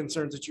issues and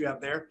concerns that you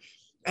have there.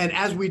 And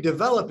as we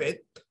develop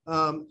it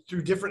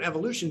through different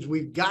evolutions,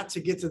 we've got to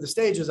get to the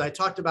stage, as I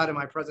talked about in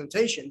my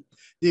presentation,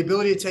 the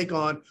ability to take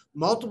on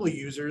multiple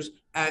users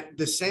at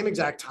the same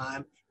exact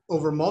time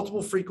over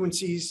multiple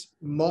frequencies,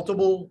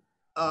 multiple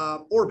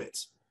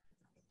orbits.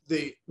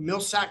 The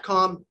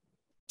MILSATCOM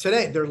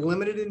today, they're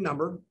limited in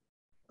number.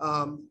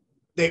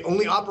 They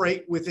only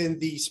operate within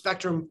the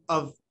spectrum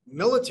of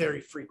military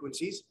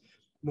frequencies.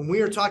 When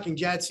we are talking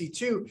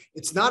JADC2,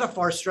 it's not a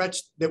far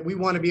stretch that we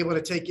want to be able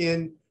to take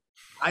in,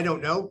 I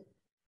don't know,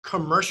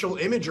 commercial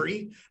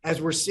imagery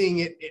as we're seeing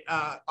it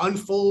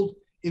unfold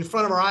in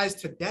front of our eyes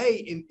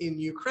today in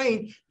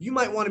Ukraine. You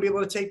might want to be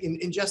able to take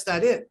and ingest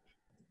that in.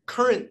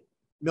 Current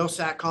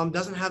MILSATCOM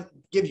doesn't have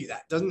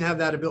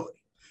that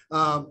ability.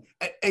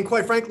 And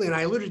quite frankly, and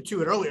I alluded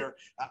to it earlier,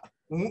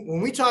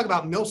 when we talk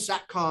about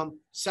MILSATCOM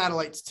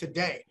satellites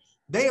today,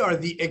 they are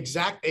the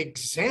exact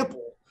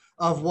example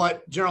of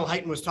what General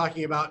Hyten was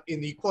talking about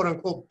in the quote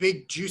unquote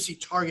big juicy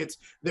targets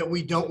that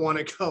we don't want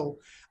to go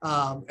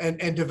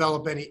and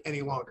develop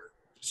any longer.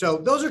 So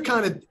those are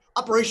kind of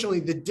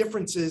operationally the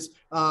differences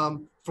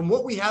from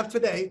what we have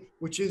today,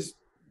 which is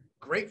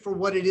great for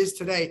what it is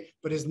today,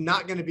 but is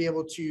not going to be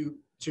able to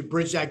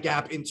bridge that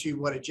gap into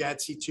what a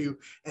JADC2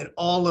 and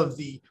all of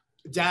the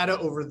data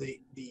over the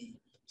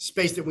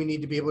space that we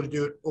need to be able to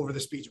do it over the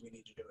speeds we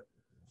need to do it.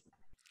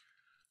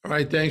 All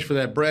right, thanks for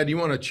that. Brad, you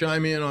want to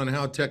chime in on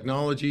how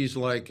technologies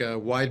like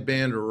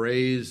wideband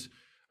arrays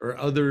or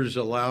others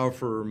allow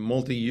for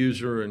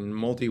multi-user and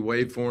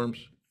multi-waveforms?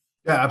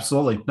 Yeah,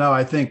 absolutely. No,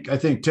 I think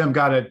Tim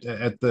got it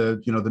at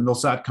the the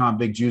MILSATCOM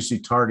big juicy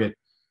target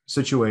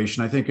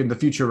situation. I think in the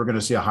future we're going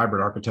to see a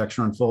hybrid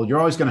architecture unfold. You're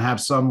always going to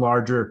have some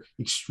larger,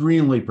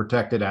 extremely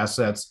protected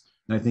assets,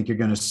 and I think you're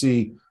going to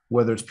see,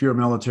 whether it's pure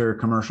military,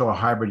 commercial, or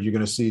hybrid, you're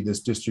going to see this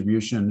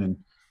distribution in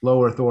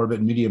low Earth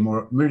orbit, medium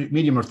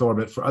Earth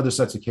orbit for other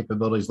sets of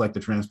capabilities like the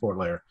transport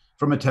layer.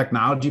 From a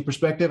technology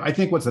perspective, I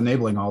think what's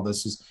enabling all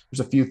this is there's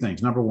a few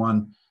things. Number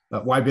one,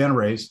 wideband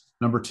arrays.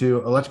 Number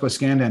two, electrically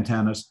scanned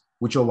antennas,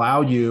 which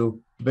allow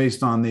you,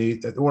 based on the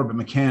orbit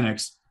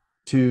mechanics,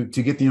 to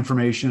get the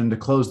information, to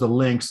close the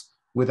links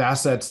with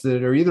assets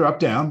that are either up,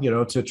 down,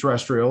 to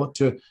terrestrial,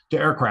 to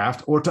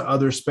aircraft, or to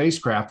other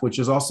spacecraft, which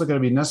is also going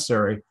to be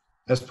necessary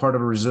as part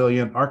of a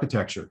resilient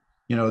architecture.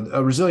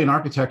 A resilient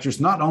architecture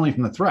is not only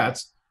from the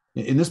threats,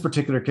 In this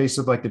particular case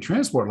of like the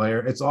transport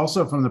layer, it's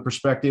also from the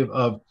perspective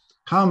of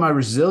how am I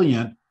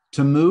resilient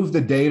to move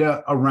the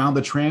data around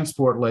the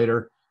transport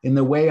layer in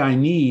the way I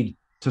need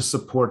to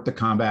support the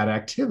combat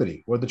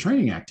activity or the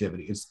training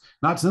activity. It's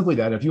not simply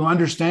that. If you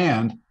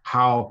understand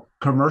how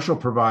commercial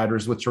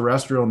providers with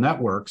terrestrial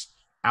networks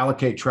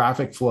allocate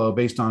traffic flow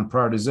based on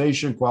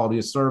prioritization, quality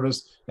of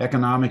service,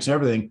 economics,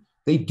 everything,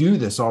 they do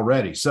this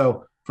already.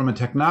 So from a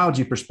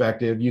technology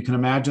perspective, you can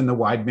imagine the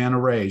wideband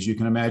arrays, you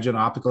can imagine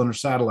optical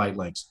intersatellite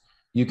links,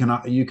 you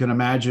can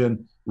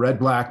imagine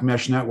red-black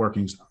mesh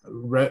networks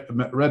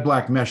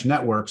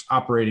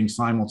operating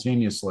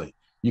simultaneously.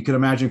 You can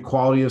imagine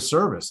quality of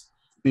service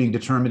being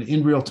determined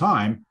in real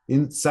time,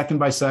 in second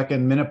by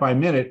second, minute by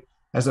minute,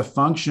 as a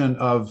function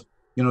of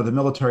the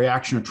military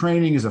action or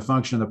training, as a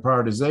function of the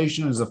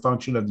prioritization, as a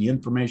function of the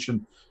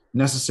information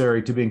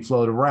necessary to being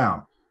flowed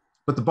around.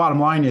 But the bottom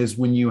line is,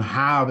 when you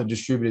have a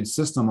distributed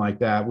system like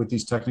that with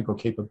these technical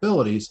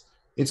capabilities,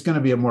 it's going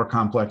to be a more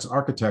complex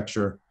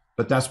architecture,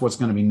 but that's what's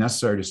going to be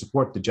necessary to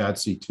support the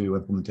JADC2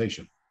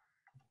 implementation.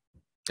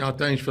 Oh,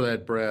 thanks for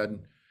that, Brad.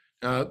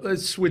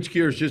 Let's switch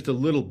gears just a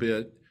little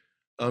bit.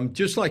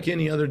 Just like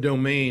any other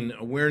domain,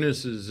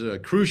 awareness is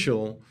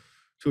crucial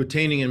to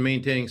attaining and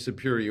maintaining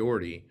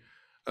superiority.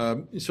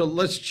 So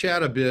let's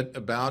chat a bit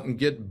about and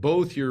get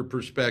both your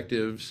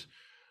perspectives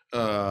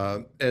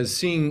as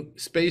seeing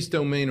space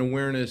domain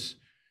awareness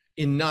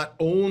in not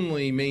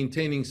only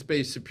maintaining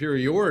space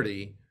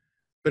superiority,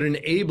 but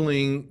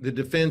enabling the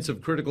defense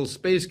of critical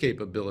space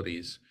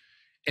capabilities,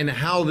 and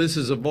how this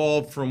has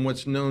evolved from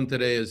what's known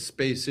today as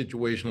space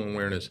situational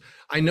awareness.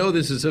 I know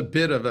this is a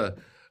bit of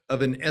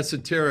an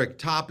esoteric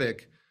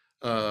topic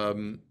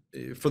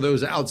for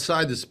those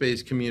outside the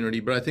space community,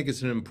 but I think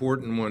it's an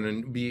important one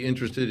and be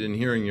interested in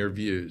hearing your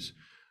views.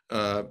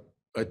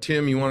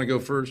 Tim, you want to go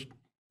first?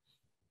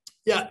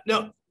 Yeah,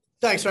 no,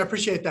 thanks. I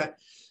appreciate that.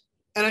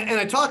 And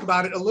I talk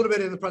about it a little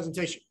bit in the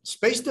presentation.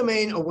 Space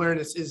domain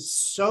awareness is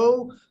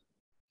so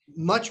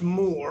much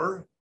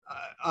more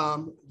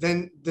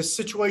than the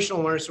situational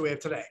awareness that we have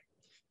today.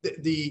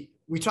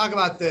 We talk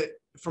about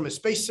from a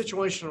space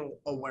situational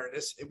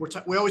awareness,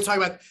 we always talk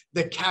about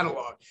the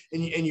catalog,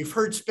 and you've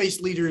heard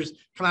space leaders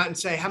come out and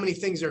say how many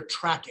things they're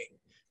tracking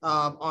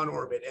on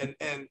orbit,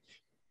 and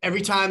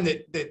every time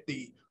that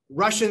the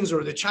Russians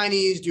or the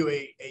Chinese do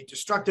a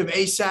destructive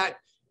ASAT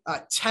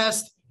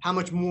test, how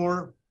much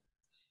more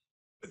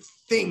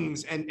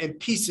things and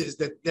pieces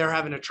that they're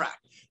having to track,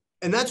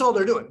 and that's all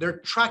they're doing. They're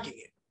tracking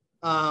it,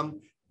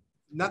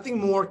 nothing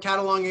more,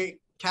 cataloging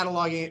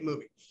it,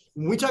 moving.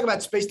 When we talk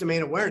about space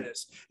domain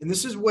awareness, and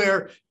this is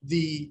where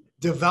the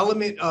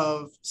development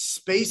of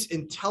space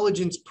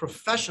intelligence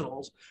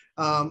professionals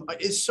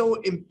is so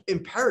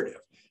imperative.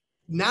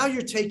 Now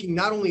you're taking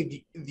not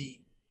only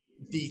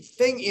the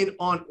thing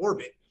on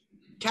orbit,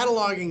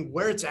 cataloging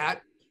where it's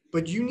at,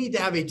 but you need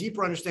to have a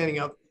deeper understanding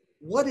of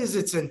what is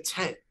its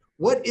intent,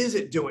 what is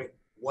it doing,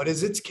 what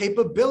is its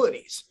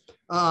capabilities,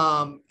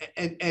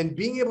 and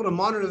being able to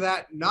monitor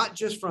that, not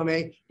just from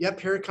yep,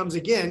 here it comes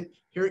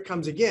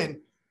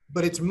again,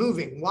 but it's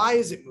moving. Why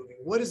is it moving?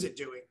 What is it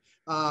doing?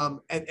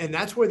 And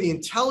that's where the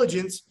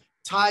intelligence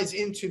ties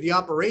into the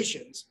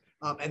operations.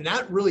 And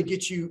that really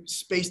gets you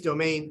space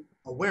domain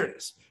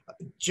awareness.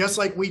 Just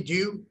like we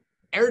do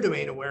air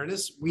domain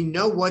awareness, we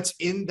know what's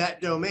in that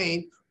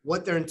domain,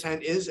 what their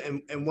intent is,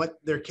 and what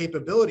their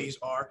capabilities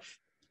are.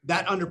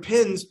 That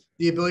underpins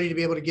the ability to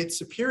be able to get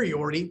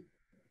superiority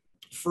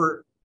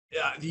for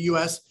the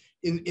U.S.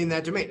 in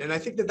that domain. And I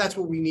think that that's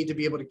what we need to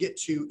be able to get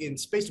to in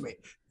space domain.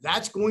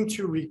 That's going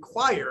to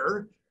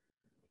require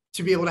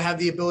to be able to have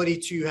the ability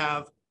to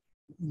have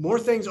more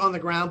things on the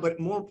ground, but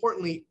more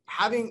importantly,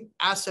 having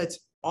assets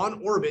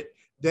on orbit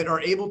that are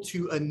able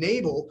to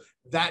enable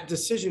that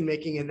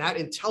decision-making and that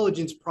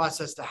intelligence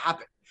process to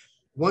happen.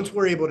 Once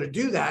we're able to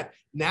do that,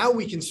 now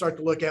we can start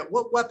to look at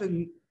what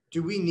weapon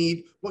do we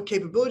need, what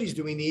capabilities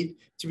do we need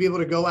to be able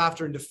to go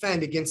after and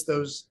defend against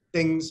those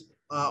things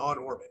on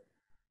orbit.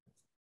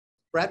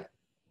 Brad?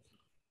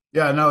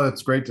 Yeah, no,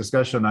 that's great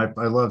discussion. I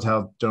loved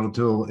how General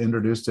Toole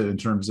introduced it in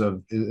terms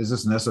of, is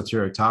this an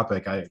esoteric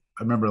topic? I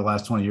remember the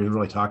last 20 years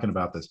really talking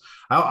about this.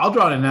 I'll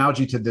draw an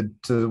analogy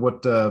to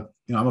what,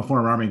 I'm a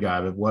former Army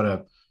guy, but what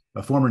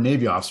a former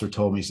Navy officer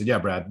told me. He said, yeah,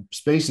 Brad,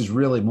 space is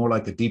really more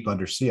like the deep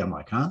undersea. I'm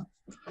like, huh?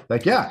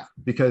 Like, yeah,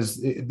 because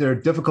they're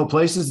difficult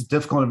places,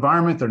 difficult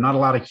environment. There are not a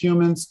lot of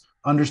humans.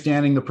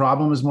 Understanding the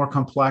problem is more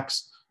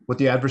complex. What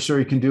the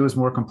adversary can do is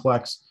more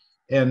complex.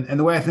 And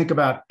the way I think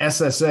about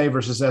SSA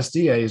versus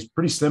SDA is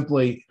pretty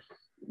simply,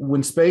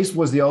 when space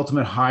was the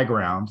ultimate high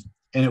ground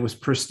and it was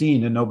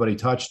pristine and nobody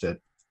touched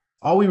it,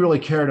 all we really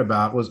cared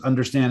about was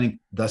understanding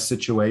the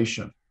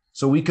situation.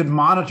 So we could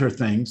monitor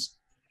things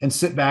and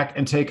sit back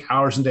and take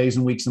hours and days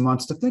and weeks and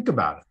months to think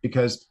about it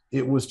because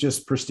it was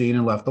just pristine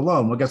and left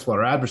alone. Well, guess what?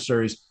 Our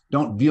adversaries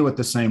don't view it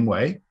the same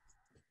way.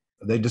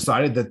 They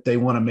decided that they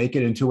want to make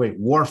it into a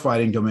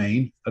warfighting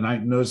domain. And I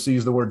notice they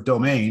use the word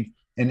domain.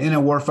 And in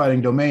a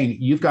warfighting domain,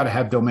 you've got to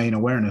have domain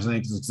awareness. I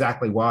think it's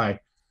exactly why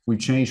we've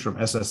changed from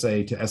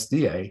SSA to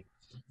SDA.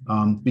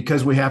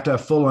 because we have to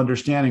have full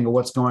understanding of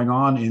what's going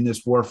on in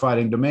this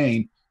warfighting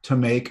domain to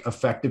make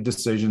effective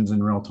decisions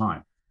in real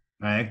time.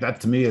 Right?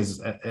 That to me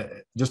is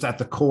just at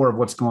the core of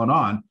what's going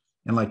on.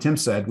 And like Tim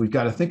said, we've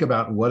got to think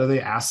about what are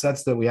the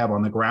assets that we have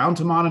on the ground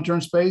to monitor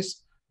in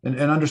space and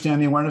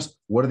understand the awareness.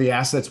 What are the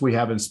assets we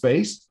have in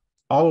space?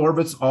 All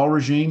orbits, all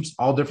regimes,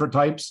 all different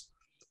types,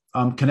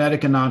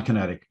 kinetic and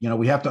non-kinetic. You know,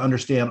 we have to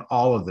understand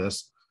all of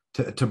this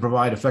to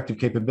provide effective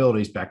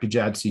capabilities back to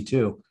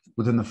JADC2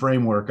 within the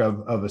framework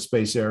of a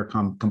space-air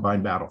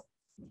combined battle.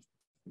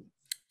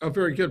 Oh,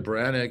 very good,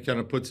 Brad. It kind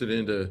of puts it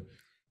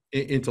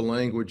into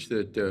language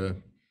that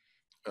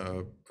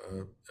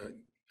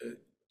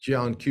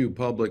John Q.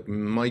 public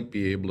might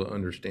be able to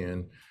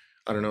understand.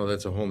 I don't know,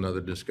 that's a whole nother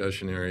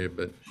discussion area,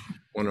 but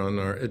one on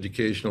our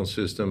educational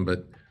system.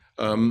 But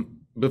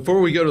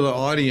before we go to the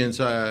audience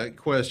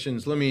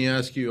questions, let me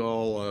ask you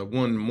all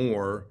one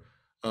more.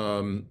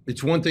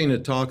 It's one thing to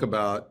talk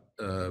about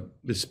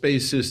the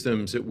space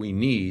systems that we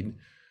need,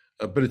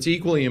 but it's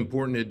equally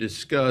important to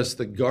discuss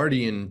the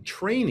Guardian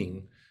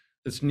training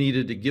that's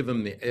needed to give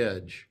them the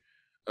edge.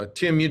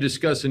 Tim, you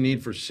discussed the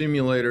need for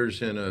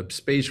simulators and a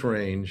space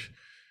range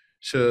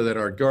so that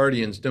our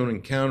Guardians don't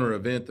encounter an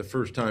event the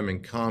first time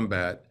in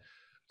combat.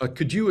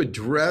 Could you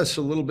address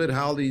a little bit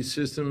how these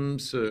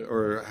systems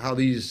or how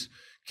these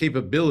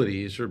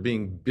capabilities are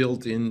being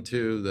built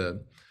into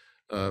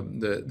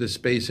the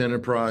space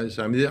enterprise?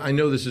 I mean, I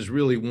know this is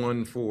really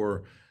one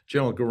for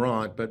General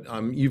Garant, but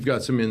you've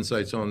got some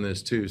insights on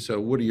this too.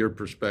 So what are your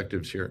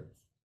perspectives here?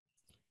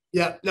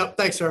 Yeah, no,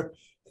 thanks, sir.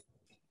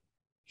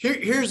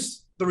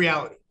 Here's the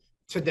reality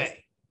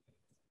today.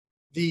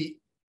 The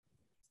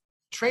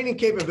training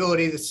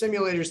capability, the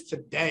simulators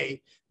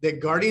today that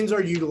Guardians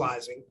are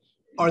utilizing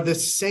are the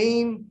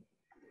same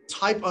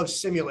type of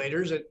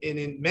simulators, and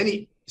in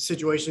many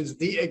situations,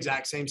 the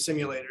exact same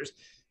simulators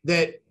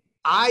that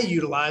I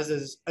utilized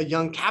as a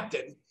young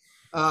captain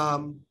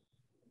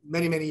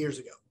many, many years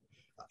ago.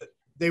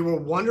 They were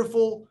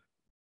wonderful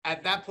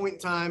at that point in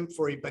time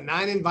for a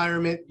benign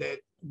environment that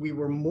we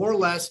were more or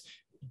less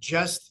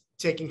just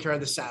taking care of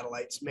the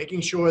satellites,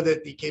 making sure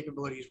that the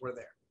capabilities were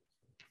there.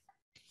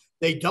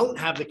 They don't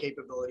have the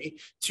capability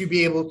to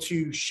be able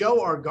to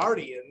show our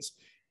Guardians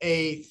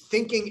a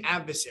thinking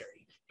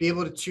adversary, be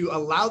able to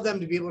allow them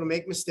to be able to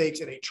make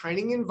mistakes in a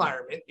training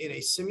environment, in a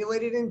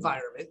simulated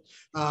environment,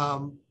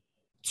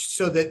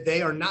 so that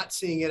they are not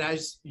seeing it,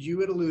 as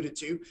you had alluded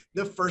to,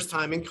 the first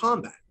time in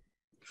combat.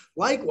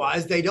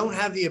 Likewise, they don't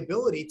have the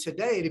ability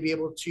today to be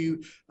able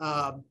to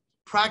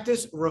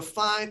practice,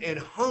 refine, and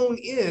hone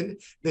in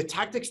the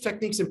tactics,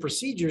 techniques, and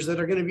procedures that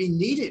are going to be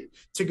needed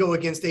to go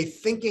against a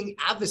thinking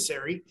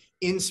adversary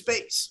in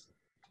space.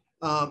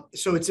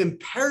 So it's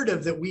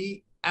imperative that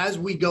we, as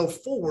we go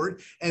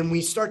forward and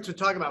we start to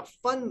talk about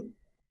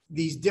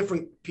these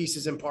different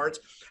pieces and parts,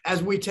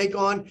 as we take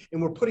on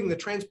and we're putting the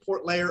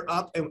transport layer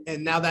up,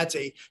 and now that's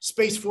a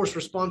Space Force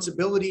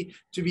responsibility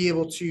to be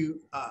able to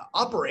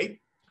operate,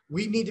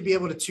 we need to be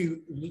able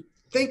to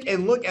think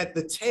and look at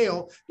the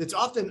tail that's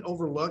often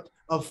overlooked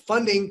of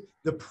funding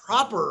the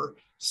proper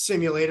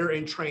simulator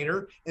and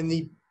trainer and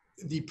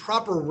the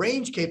proper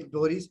range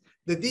capabilities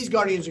that these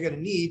Guardians are going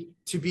to need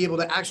to be able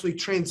to actually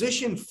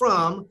transition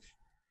from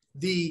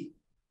the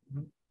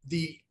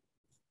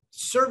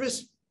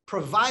service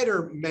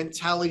provider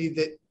mentality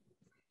that,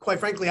 quite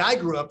frankly, I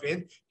grew up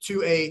in,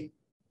 to a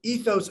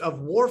ethos of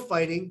war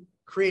fighting,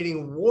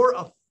 creating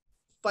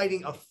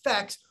fighting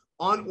effects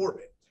on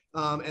orbit.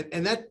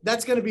 And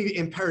that's going to be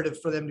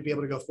imperative for them to be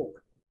able to go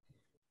forward.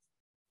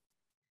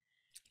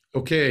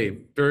 Okay,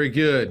 very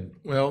good.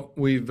 Well,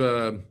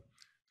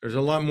 there's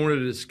a lot more to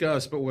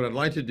discuss, but what I'd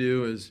like to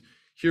do is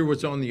hear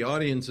what's on the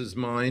audience's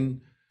mind.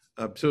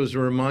 So as a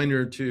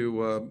reminder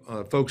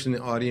to folks in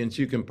the audience,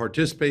 you can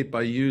participate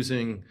by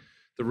using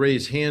the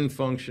raise hand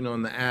function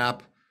on the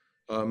app,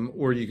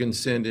 or you can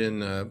send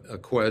in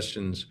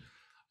questions.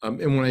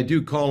 And when I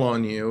do call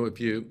on you, if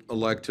you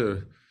elect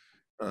to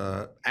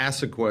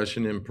ask a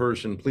question in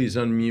person, please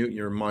unmute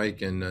your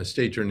mic and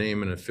state your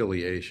name and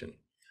affiliation.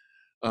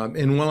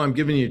 And while I'm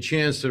giving you a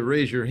chance to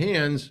raise your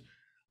hands,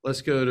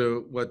 let's go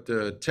to what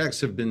the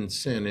texts have been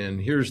sent in.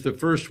 Here's the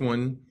first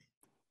one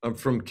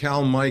from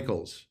Cal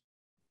Michaels.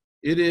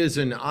 It is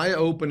an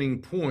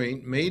eye-opening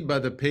point made by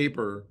the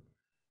paper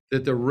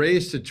that the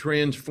race to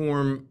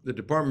transform the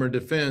Department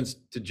of Defense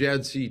to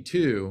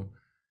JADC2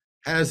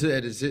 has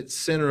as its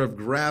center of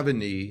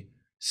gravity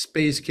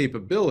space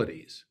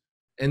capabilities.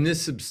 And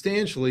this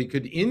substantially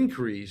could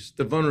increase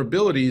the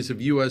vulnerabilities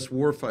of U.S.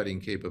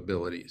 warfighting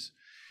capabilities.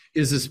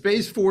 Is the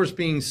Space Force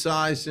being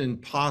sized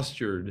and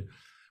postured,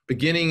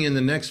 beginning in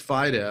the next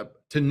FIDEP,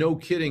 to no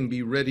kidding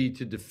be ready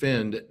to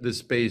defend the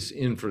space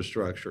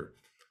infrastructure?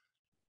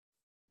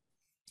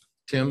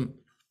 Tim?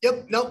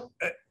 Yep, no,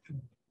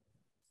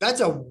 that's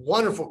a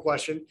wonderful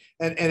question.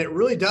 And it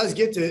really does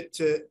get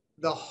to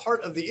the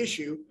heart of the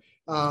issue.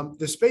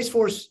 The Space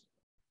Force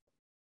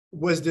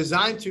was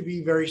designed to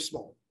be very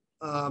small.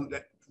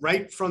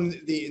 Right from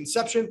the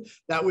inception,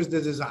 that was the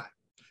design.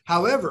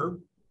 However,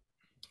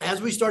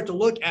 as we start to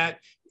look at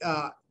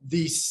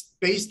the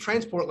space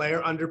transport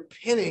layer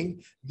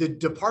underpinning the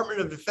Department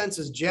of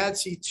Defense's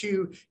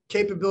JADC2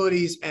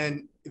 capabilities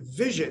and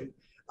vision,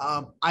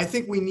 I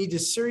think we need to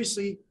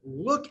seriously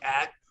look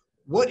at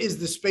what is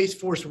the Space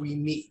Force we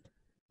need.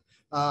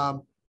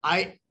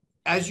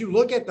 As you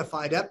look at the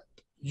FIDEP,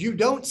 you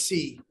don't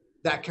see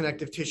that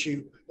connective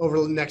tissue over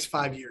the next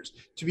 5 years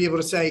to be able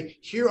to say,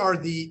 here are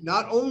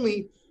not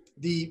only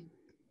the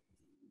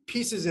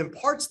pieces and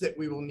parts that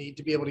we will need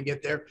to be able to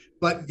get there,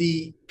 but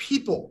the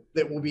people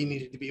that will be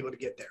needed to be able to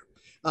get there.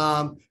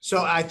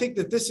 So I think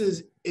that this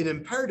is an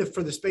imperative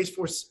for the Space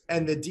Force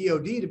and the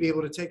DoD to be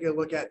able to take a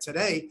look at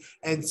today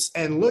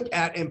and look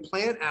at and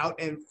plan out,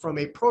 and from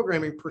a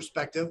programming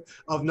perspective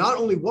of not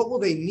only what will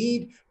they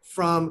need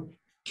from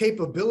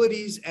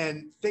capabilities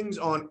and things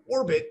on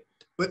orbit,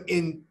 but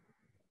in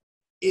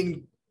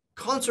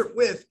concert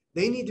with,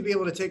 they need to be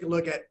able to take a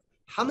look at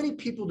how many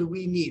people do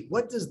we need?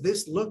 What does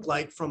this look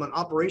like from an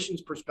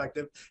operations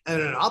perspective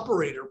and an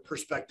operator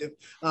perspective?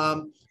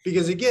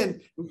 Because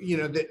again, you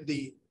know,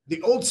 the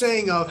old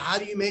saying of how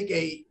do you make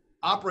a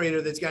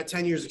operator that's got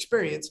 10 years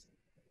experience?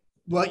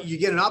 Well, you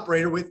get an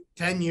operator with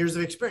 10 years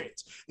of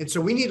experience. And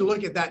so we need to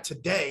look at that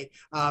today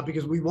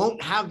because we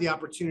won't have the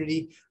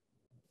opportunity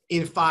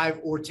in 5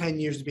 or 10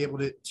 years to be able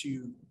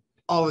to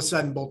all of a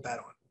sudden bolt that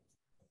on.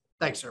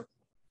 Thanks, sir.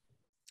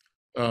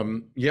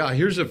 Yeah,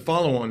 here's a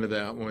follow-on to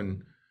that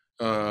one.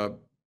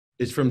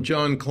 It's from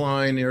John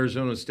Klein,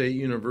 Arizona State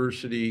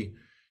University.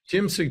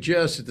 Tim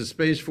suggests that the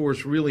Space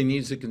Force really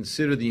needs to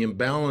consider the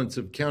imbalance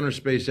of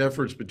counterspace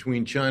efforts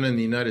between China and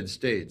the United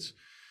States.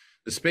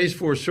 The Space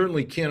Force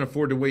certainly can't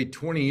afford to wait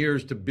 20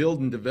 years to build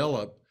and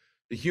develop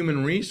the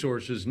human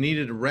resources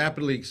needed to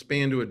rapidly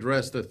expand to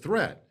address the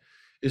threat.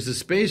 Is the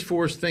Space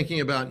Force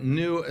thinking about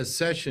new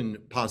accession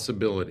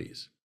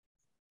possibilities?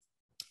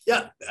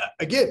 Yeah,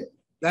 again,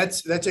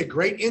 that's a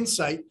great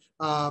insight.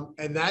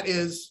 And that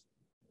is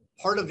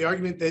part of the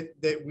argument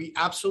that we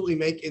absolutely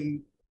make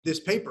in this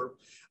paper.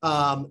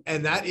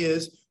 And that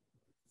is,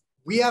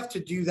 we have to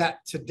do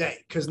that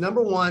today. Because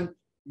number one,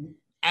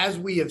 as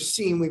we have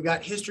seen, we've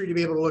got history to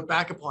be able to look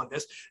back upon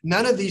this.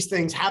 None of these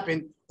things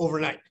happen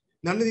overnight.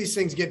 None of these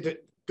things get to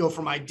go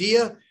from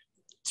idea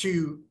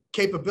to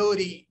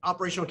capability,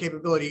 operational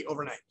capability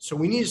overnight. So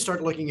we need to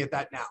start looking at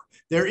that now.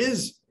 There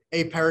is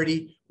a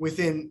parity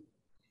within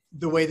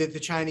the way that the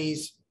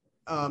Chinese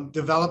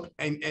develop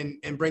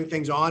and bring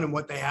things on and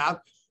what they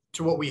have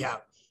to what we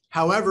have.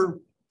 However,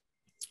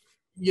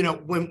 you know,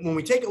 when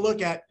we take a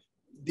look at,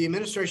 the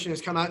administration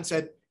has come out and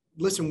said,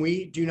 listen,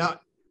 we do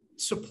not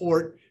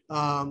support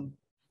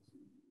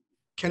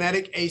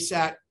kinetic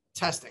ASAT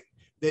testing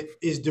that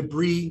is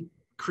debris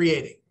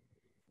creating.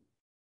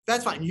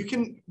 That's fine.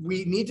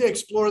 We need to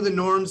explore the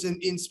norms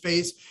in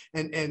space,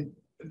 and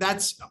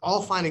that's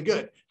all fine and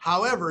good.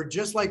 However,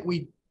 just like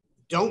we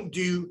don't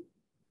do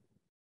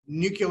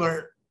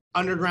nuclear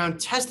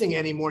underground testing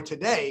anymore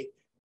today,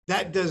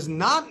 that does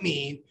not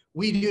mean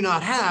we do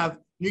not have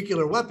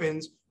nuclear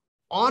weapons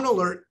on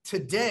alert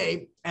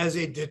today as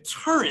a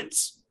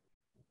deterrence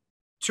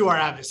to our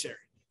adversary.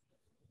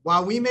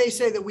 While we may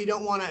say that we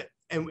don't want to,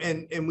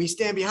 and we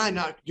stand behind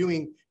not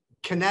doing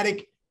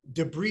kinetic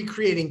debris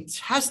creating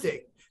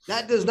testing,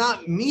 that does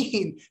not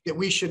mean that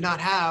we should not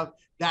have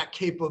that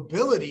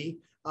capability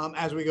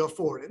as we go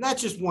forward. And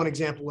that's just one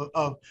example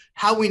of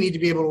how we need to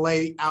be able to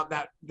lay out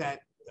that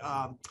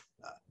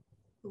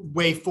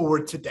way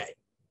forward today.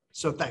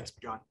 So thanks,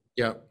 John.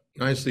 Yeah,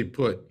 nicely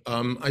put.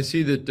 I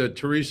see that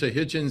Teresa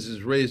Hitchens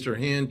has raised her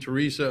hand.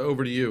 Teresa,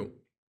 over to you.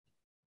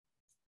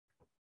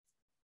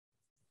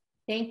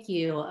 Thank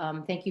you.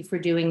 Thank you for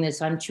doing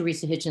this. I'm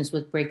Teresa Hitchens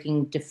with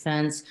Breaking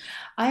Defense.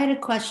 I had a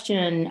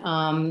question.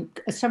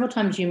 Several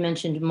times you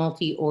mentioned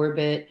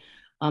multi-orbit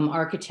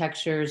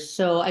architectures.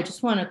 So I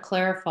just want to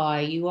clarify,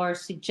 you are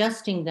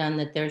suggesting then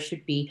that there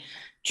should be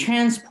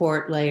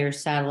transport layer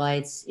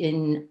satellites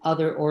in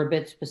other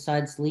orbits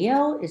besides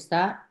LEO? Is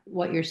that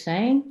what you're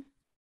saying?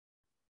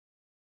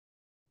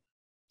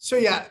 So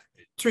yeah,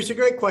 Teresa,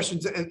 great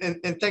questions.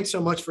 And thanks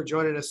so much for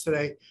joining us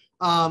today.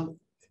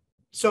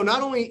 So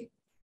not only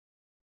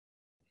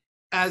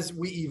as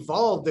we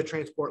evolve the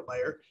transport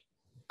layer,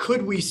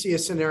 could we see a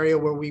scenario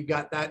where we've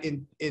got that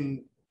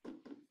in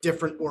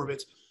different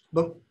orbits?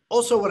 But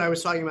also what I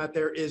was talking about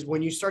there is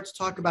when you start to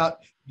talk about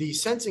the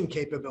sensing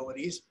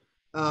capabilities,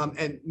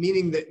 and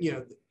meaning that, you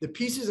know, the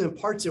pieces and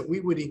parts that we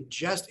would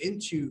ingest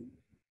into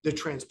the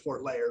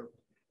transport layer,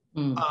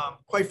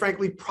 quite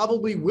frankly,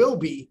 probably will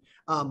be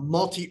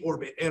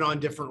multi-orbit and on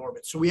different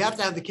orbits. So we have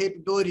to have the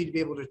capability to be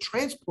able to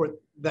transport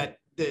the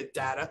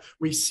data,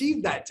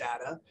 receive that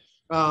data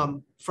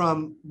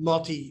from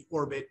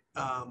multi-orbit.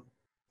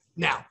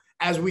 Now,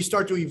 as we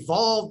start to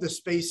evolve the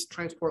space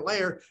transport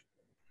layer,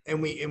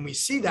 and we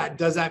see that,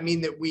 does that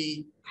mean that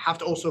we have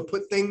to also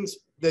put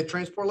the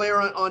transport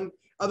layer on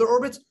other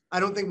orbits? I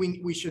don't think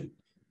we should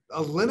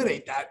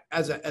eliminate that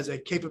as a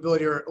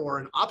capability or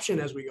an option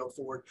as we go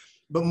forward.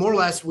 But more or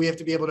less, we have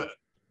to be able to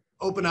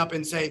open up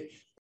and say,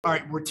 all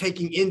right, we're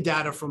taking in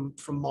data from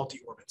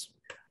multi-orbits.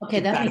 Okay,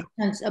 that makes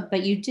sense.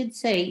 But you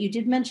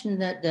did mention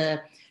that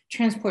the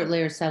transport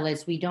layer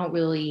satellites, we don't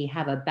really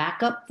have a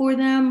backup for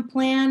them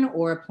plan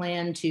or a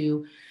plan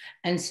to,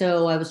 and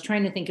so I was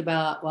trying to think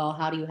about, well,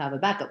 how do you have a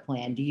backup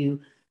plan? Do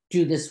you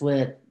do this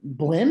with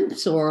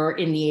blimps or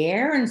in the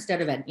air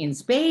instead of in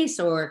space,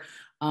 or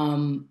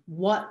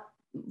what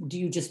do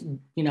you just,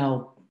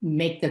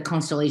 make the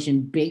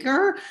constellation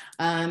bigger?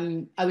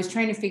 I was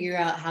trying to figure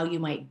out how you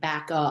might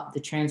back up the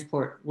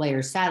transport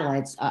layer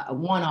satellites.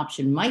 One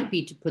option might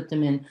be to put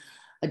them in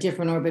a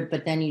different orbit,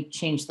 but then you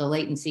change the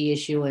latency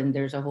issue and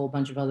there's a whole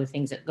bunch of other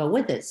things that go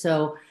with it.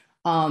 So,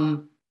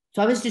 so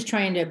I was just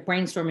trying to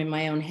brainstorm in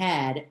my own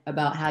head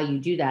about how you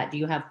do that. Do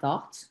you have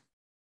thoughts?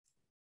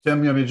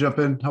 Tim, you want me to jump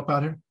in, help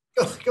out here?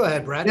 Go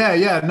ahead, Brad.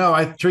 Yeah. No,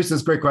 Teresa,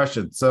 that's a great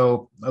question.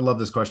 So I love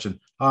this question.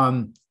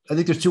 I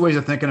think there's two ways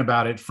of thinking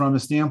about it. From the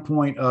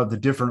standpoint of the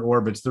different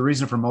orbits, the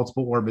reason for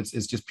multiple orbits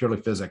is just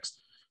purely physics.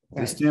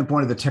 Right. The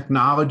standpoint of the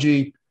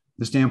technology,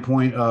 the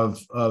standpoint of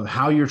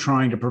how you're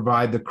trying to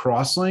provide the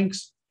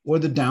crosslinks or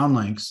the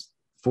downlinks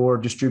for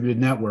distributed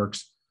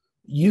networks,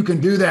 you can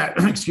do that,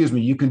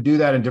 you can do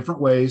that in different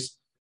ways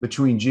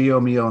between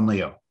GEO, MEO, and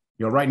LEO.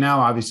 Right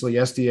now, obviously,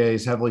 SDA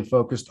is heavily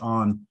focused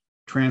on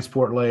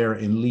transport layer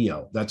in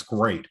LEO. That's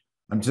great.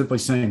 I'm simply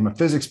saying from a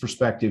physics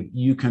perspective,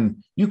 you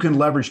can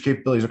leverage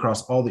capabilities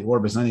across all the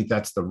orbits. And I think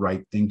that's the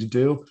right thing to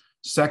do.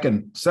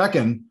 Second,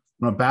 from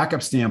a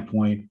backup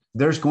standpoint,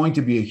 there's going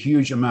to be a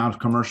huge amount of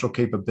commercial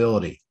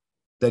capability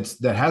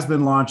that has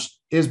been launched,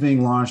 is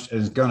being launched,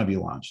 and is going to be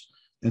launched.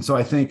 And so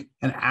I think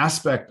an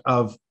aspect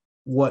of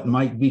what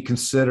might be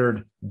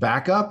considered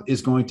backup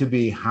is going to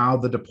be how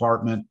the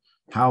department,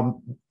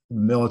 how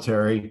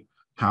military,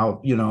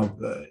 how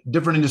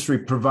different industry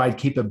provide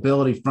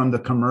capability from the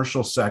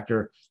commercial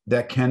sector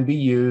that can be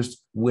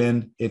used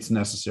when it's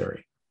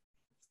necessary.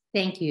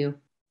 Thank you.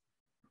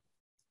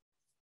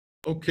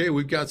 Okay,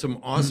 we've got some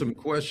awesome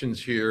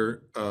questions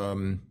here.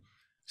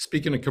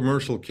 Speaking of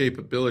commercial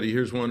capability,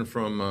 here's one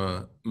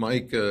from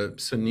Mike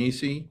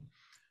Sinisi.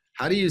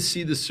 How do you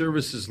see the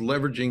services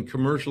leveraging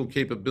commercial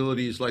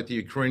capabilities like the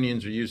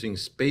Ukrainians are using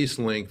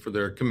SpaceLink for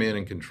their command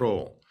and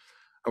control?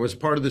 I was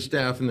part of the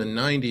staff in the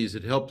 90s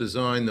that helped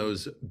design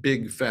those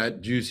big,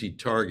 fat, juicy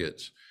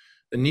targets.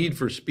 The need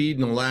for speed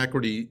and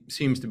alacrity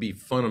seems to be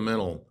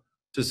fundamental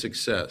to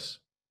success.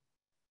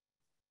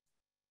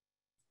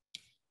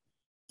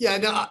 Yeah,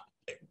 no,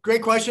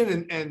 great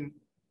question. And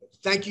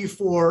thank you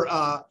for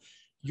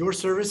your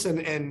service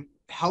and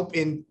help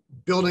in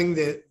building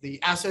the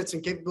assets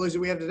and capabilities that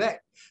we have today.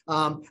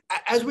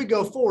 As we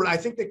go forward, I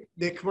think that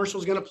the commercial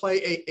is going to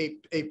play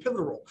a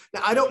pivotal role.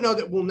 Now, I don't know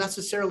that we'll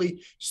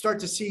necessarily start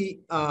to see,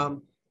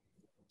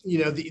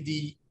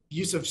 the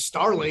use of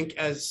Starlink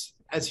as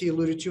he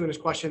alluded to in his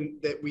question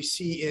that we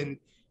see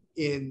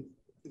in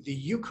the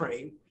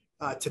Ukraine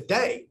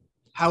today.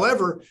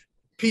 However,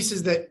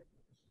 pieces that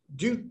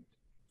do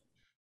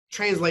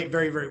translate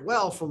very, very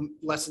well from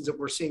lessons that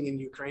we're seeing in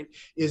Ukraine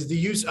is the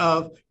use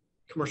of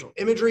commercial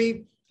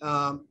imagery,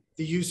 the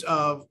use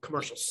of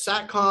commercial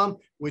SATCOM,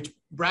 which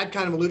Brad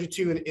kind of alluded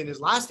to in his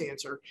last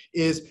answer,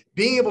 is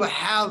being able to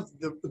have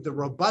the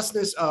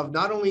robustness of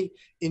not only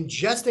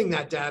ingesting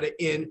that data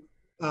in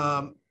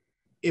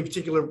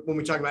particular when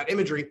we talk about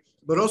imagery,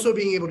 but also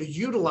being able to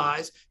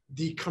utilize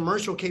the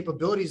commercial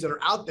capabilities that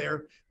are out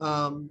there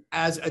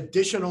as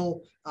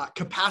additional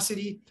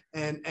capacity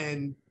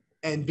and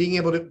being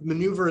able to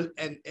maneuver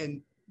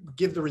and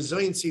give the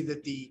resiliency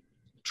that the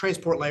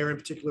transport layer in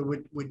particular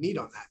would need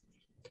on that.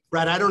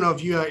 Brad, I don't know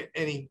if you have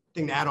anything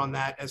to add on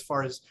that as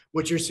far as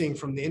what you're seeing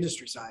from the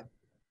industry side.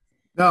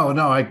 No,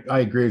 I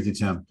agree with you,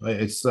 Tim.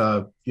 It's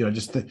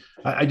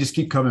I just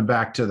keep coming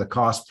back to the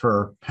cost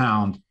per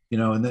pound,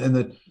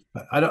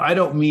 I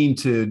don't mean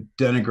to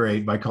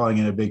denigrate by calling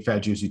it a big fat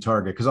juicy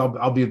target, because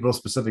I'll be real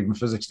specific from a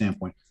physics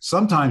standpoint.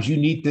 Sometimes you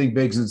need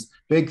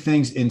big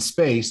things in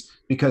space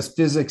because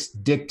physics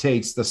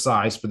dictates the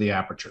size for the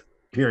aperture,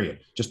 period,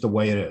 just the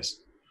way it is.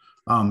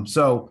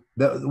 So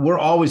that we're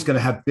always going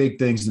to have big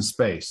things in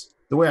space.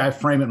 The way I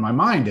frame it in my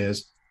mind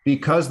is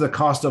because the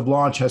cost of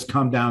launch has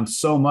come down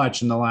so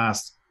much in the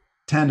last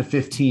 10 to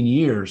 15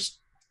 years,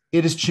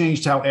 it has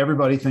changed how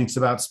everybody thinks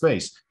about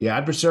space. The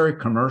adversary,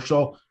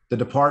 commercial, the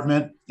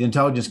department, the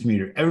intelligence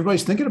community,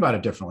 everybody's thinking about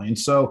it differently. And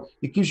so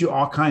it gives you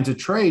all kinds of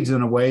trades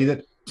in a way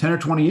that 10 or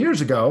 20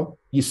 years ago,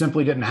 you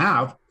simply didn't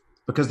have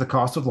because the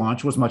cost of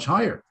launch was much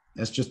higher.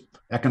 That's just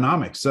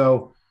economics.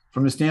 So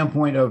from the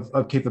standpoint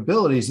of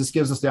capabilities, this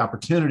gives us the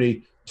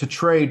opportunity to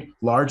trade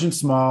large and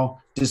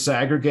small,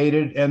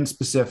 disaggregated and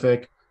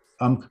specific,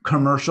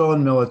 commercial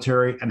and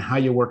military, and how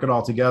you work it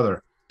all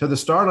together. To the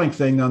Starlink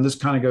thing, though, and this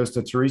kind of goes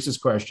to Teresa's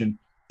question,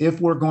 if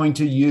we're going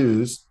to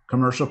use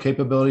commercial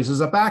capabilities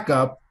as a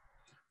backup,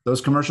 those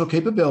commercial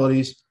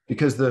capabilities,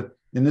 because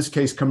in this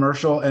case,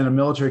 commercial and a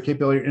military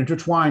capability are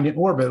intertwined in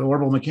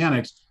orbital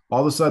mechanics,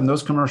 all of a sudden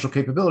those commercial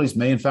capabilities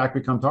may in fact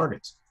become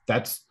targets.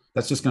 That's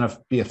just going to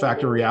be a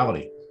fact of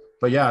reality.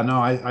 But yeah,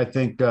 no, I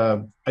think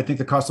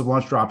the cost of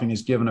launch dropping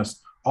has given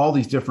us all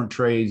these different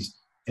trades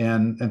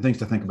and things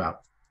to think about.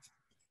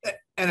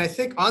 And I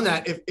think on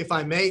that, if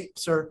I may,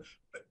 sir,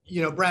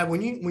 Brad,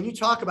 when you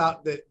talk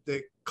about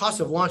the cost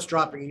of launch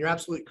dropping, and you're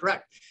absolutely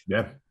correct.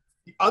 Yeah.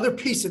 The other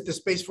piece that the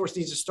Space Force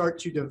needs to start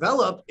to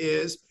develop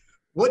is,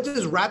 what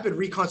does rapid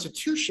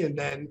reconstitution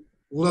then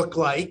look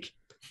like,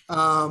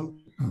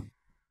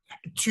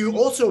 to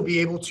also be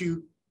able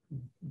to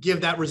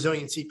give that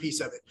resiliency piece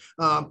of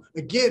it.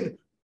 Again,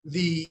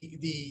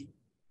 the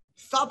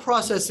thought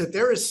process that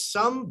there is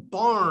some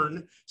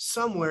barn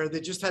somewhere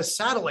that just has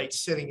satellites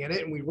sitting in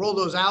it, and we roll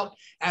those out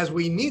as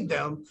we need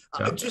them,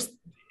 just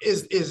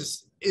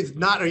is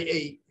not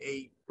a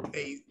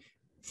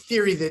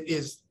theory that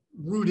is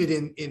rooted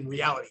in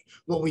reality.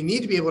 What we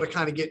need to be able to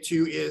kind of get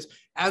to is,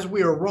 as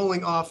we are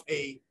rolling off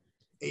a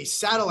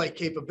satellite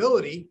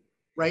capability,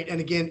 right? And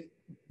again,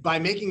 by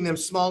making them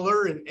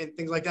smaller and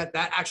things like that,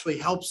 that actually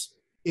helps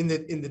in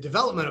the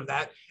development of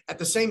that. At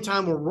the same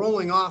time, we're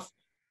rolling off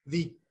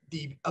the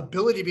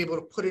ability to be able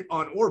to put it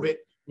on orbit.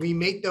 We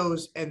make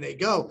those and they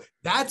go.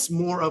 That's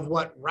more of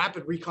what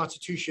rapid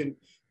reconstitution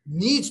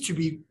needs to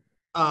be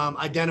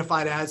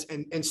identified as,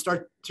 and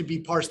start to be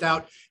parsed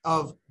out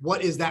of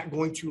what is that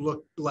going to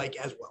look like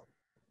as well.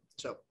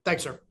 So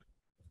thanks, sir.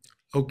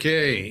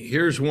 Okay,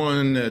 here's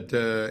one that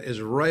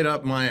is right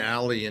up my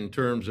alley in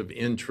terms of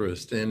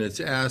interest, and it's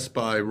asked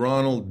by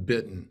Ronald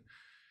Bitton.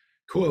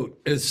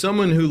 Quote, as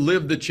someone who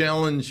lived the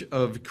challenge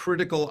of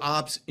critical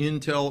ops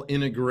intel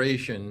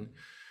integration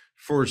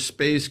for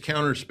space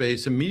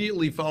counterspace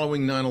immediately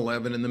following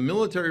 9/11 and the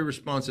military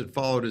response that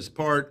followed as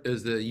part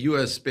as the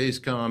US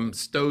Spacecom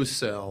STO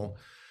cell,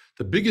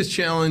 the biggest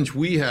challenge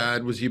we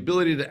had was the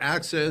ability to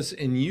access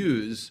and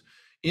use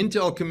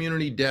intel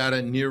community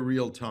data near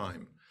real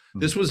time.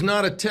 This was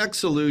not a tech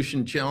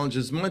solution challenge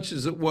as much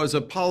as it was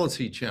a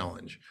policy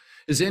challenge.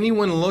 Is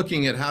anyone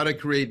looking at how to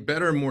create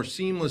better, more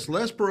seamless,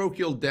 less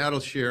parochial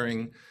data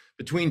sharing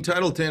between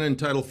Title 10 and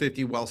Title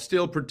 50 while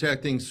still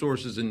protecting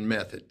sources and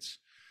methods?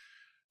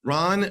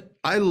 Ron,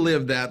 I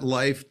lived that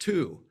life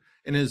too.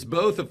 And as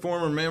both a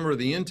former member of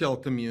the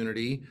Intel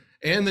community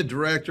and the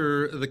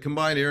director of the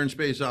Combined Air and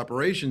Space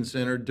Operations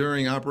Center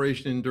during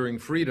Operation Enduring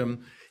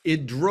Freedom,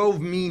 it drove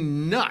me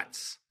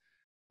nuts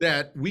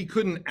that we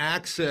couldn't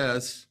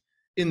access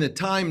in the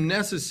time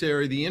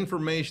necessary the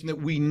information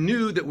that we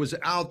knew that was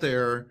out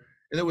there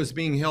and that was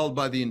being held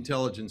by the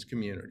intelligence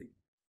community.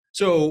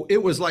 So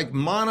it was like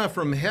manna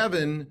from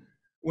heaven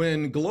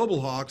when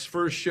Global Hawks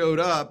first showed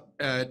up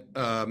at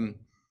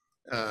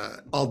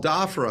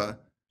Al-Dhafra,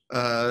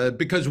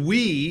 because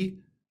we,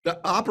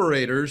 the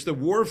operators, the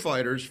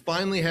warfighters,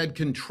 finally had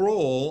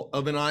control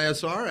of an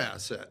ISR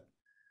asset.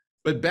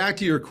 But back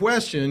to your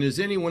question, is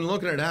anyone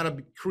looking at how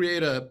to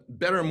create a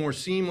better, more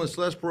seamless,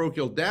 less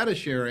parochial data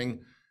sharing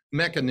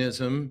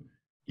mechanism?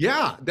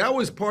 Yeah, that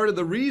was part of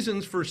the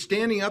reasons for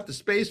standing up the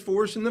Space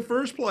Force in the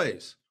first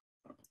place.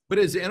 But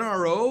is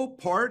NRO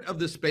part of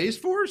the Space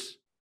Force?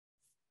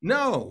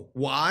 No.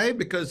 Why?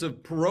 Because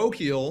of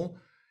parochial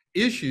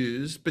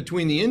issues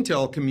between the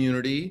intel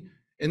community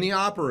and the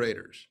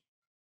operators.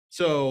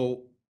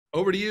 So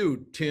over to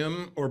you,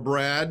 Tim or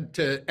Brad,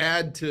 to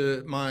add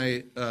to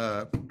my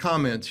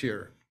comments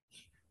here.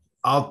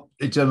 Let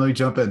me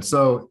jump in.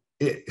 So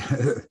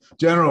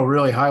General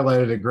really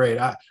highlighted it great.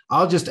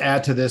 I'll just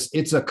add to this.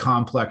 It's a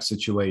complex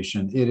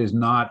situation. It is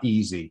not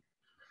easy.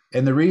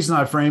 And the reason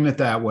I frame it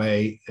that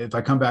way, if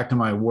I come back to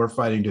my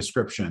warfighting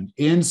description,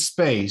 in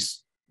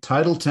space,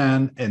 Title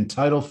 10 and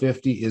Title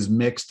 50 is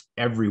mixed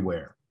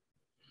everywhere.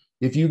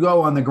 If you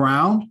go on the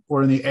ground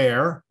or in the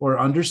air or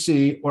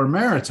undersea or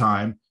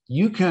maritime,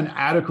 you can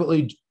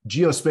adequately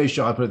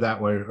geospatial, I'll put it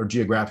that way, or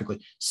geographically,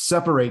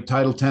 separate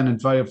Title 10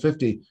 and Title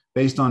 50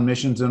 based on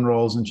missions and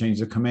roles and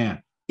change of command.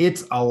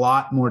 It's a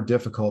lot more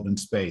difficult in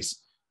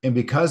space. And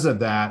because of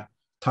that,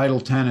 Title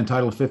 10 and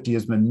Title 50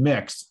 has been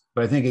mixed.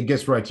 But I think it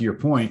gets right to your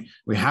point.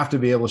 We have to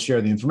be able to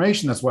share the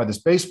information. That's why the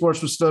Space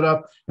Force was stood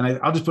up. And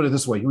I'll just put it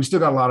this way. We still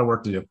got a lot of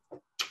work to do.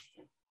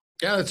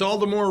 Yeah, it's all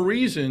the more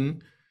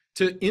reason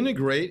to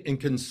integrate and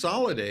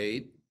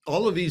consolidate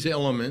all of these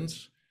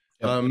elements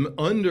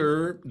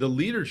under the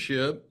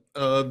leadership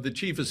of the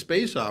Chief of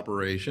Space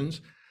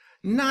Operations,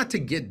 not to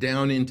get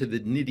down into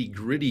the nitty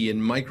gritty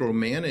and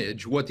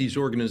micromanage what these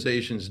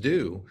organizations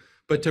do,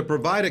 but to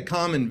provide a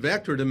common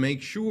vector to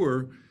make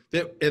sure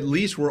that at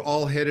least we're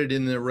all headed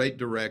in the right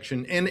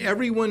direction and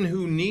everyone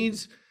who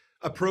needs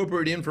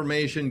appropriate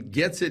information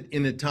gets it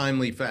in a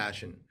timely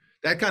fashion.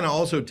 That kind of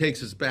also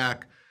takes us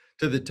back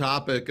to the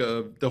topic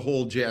of the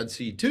whole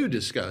JADC2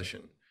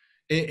 discussion.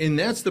 And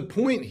that's the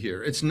point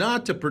here. It's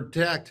not to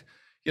protect,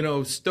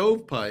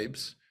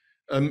 stovepipes.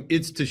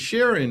 It's to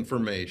share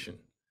information.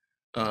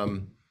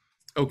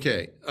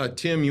 Okay,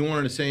 Tim, you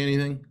wanted to say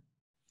anything?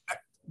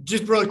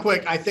 Just really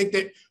quick, I think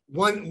that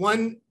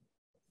one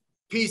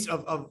piece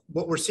of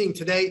what we're seeing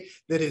today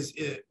that is,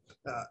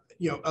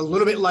 a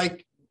little bit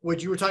like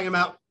what you were talking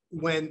about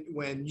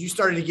when you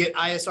started to get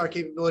ISR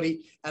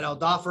capability at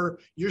Al-Dhafra,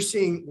 you're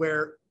seeing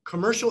where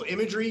commercial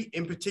imagery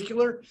in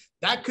particular,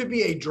 that could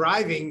be a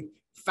driving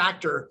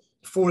factor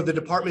for the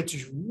department to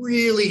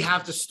really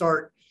have to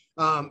start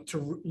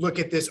to look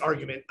at this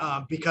argument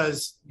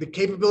because the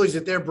capabilities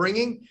that they're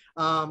bringing,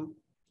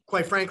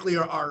 quite frankly,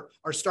 are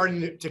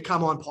starting to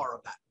come on par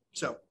with that.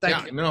 So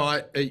thank you.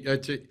 No,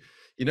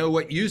 you know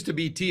what used to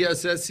be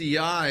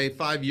TSSCI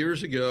 5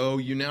 years ago,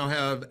 you now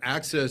have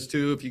access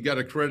to if you got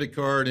a credit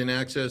card and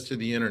access to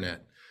the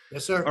internet.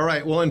 Yes, sir. All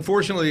right. Well,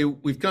 unfortunately,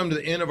 we've come to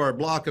the end of our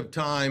block of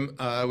time.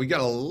 We got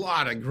a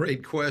lot of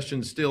great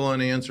questions still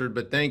unanswered,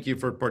 but thank you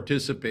for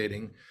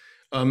participating.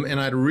 And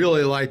I'd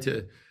really like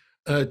to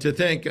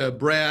thank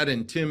Brad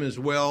and Tim as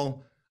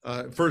well.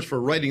 First for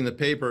writing the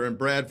paper, and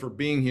Brad for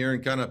being here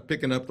and kind of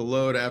picking up the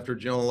load after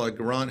General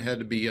Garant had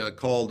to be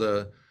called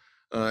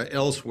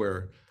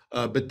elsewhere.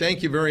 But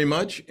thank you very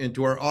much. And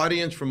to our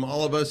audience, from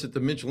all of us at the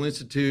Mitchell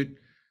Institute,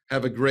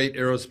 have a great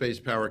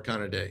aerospace power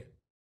kind of day.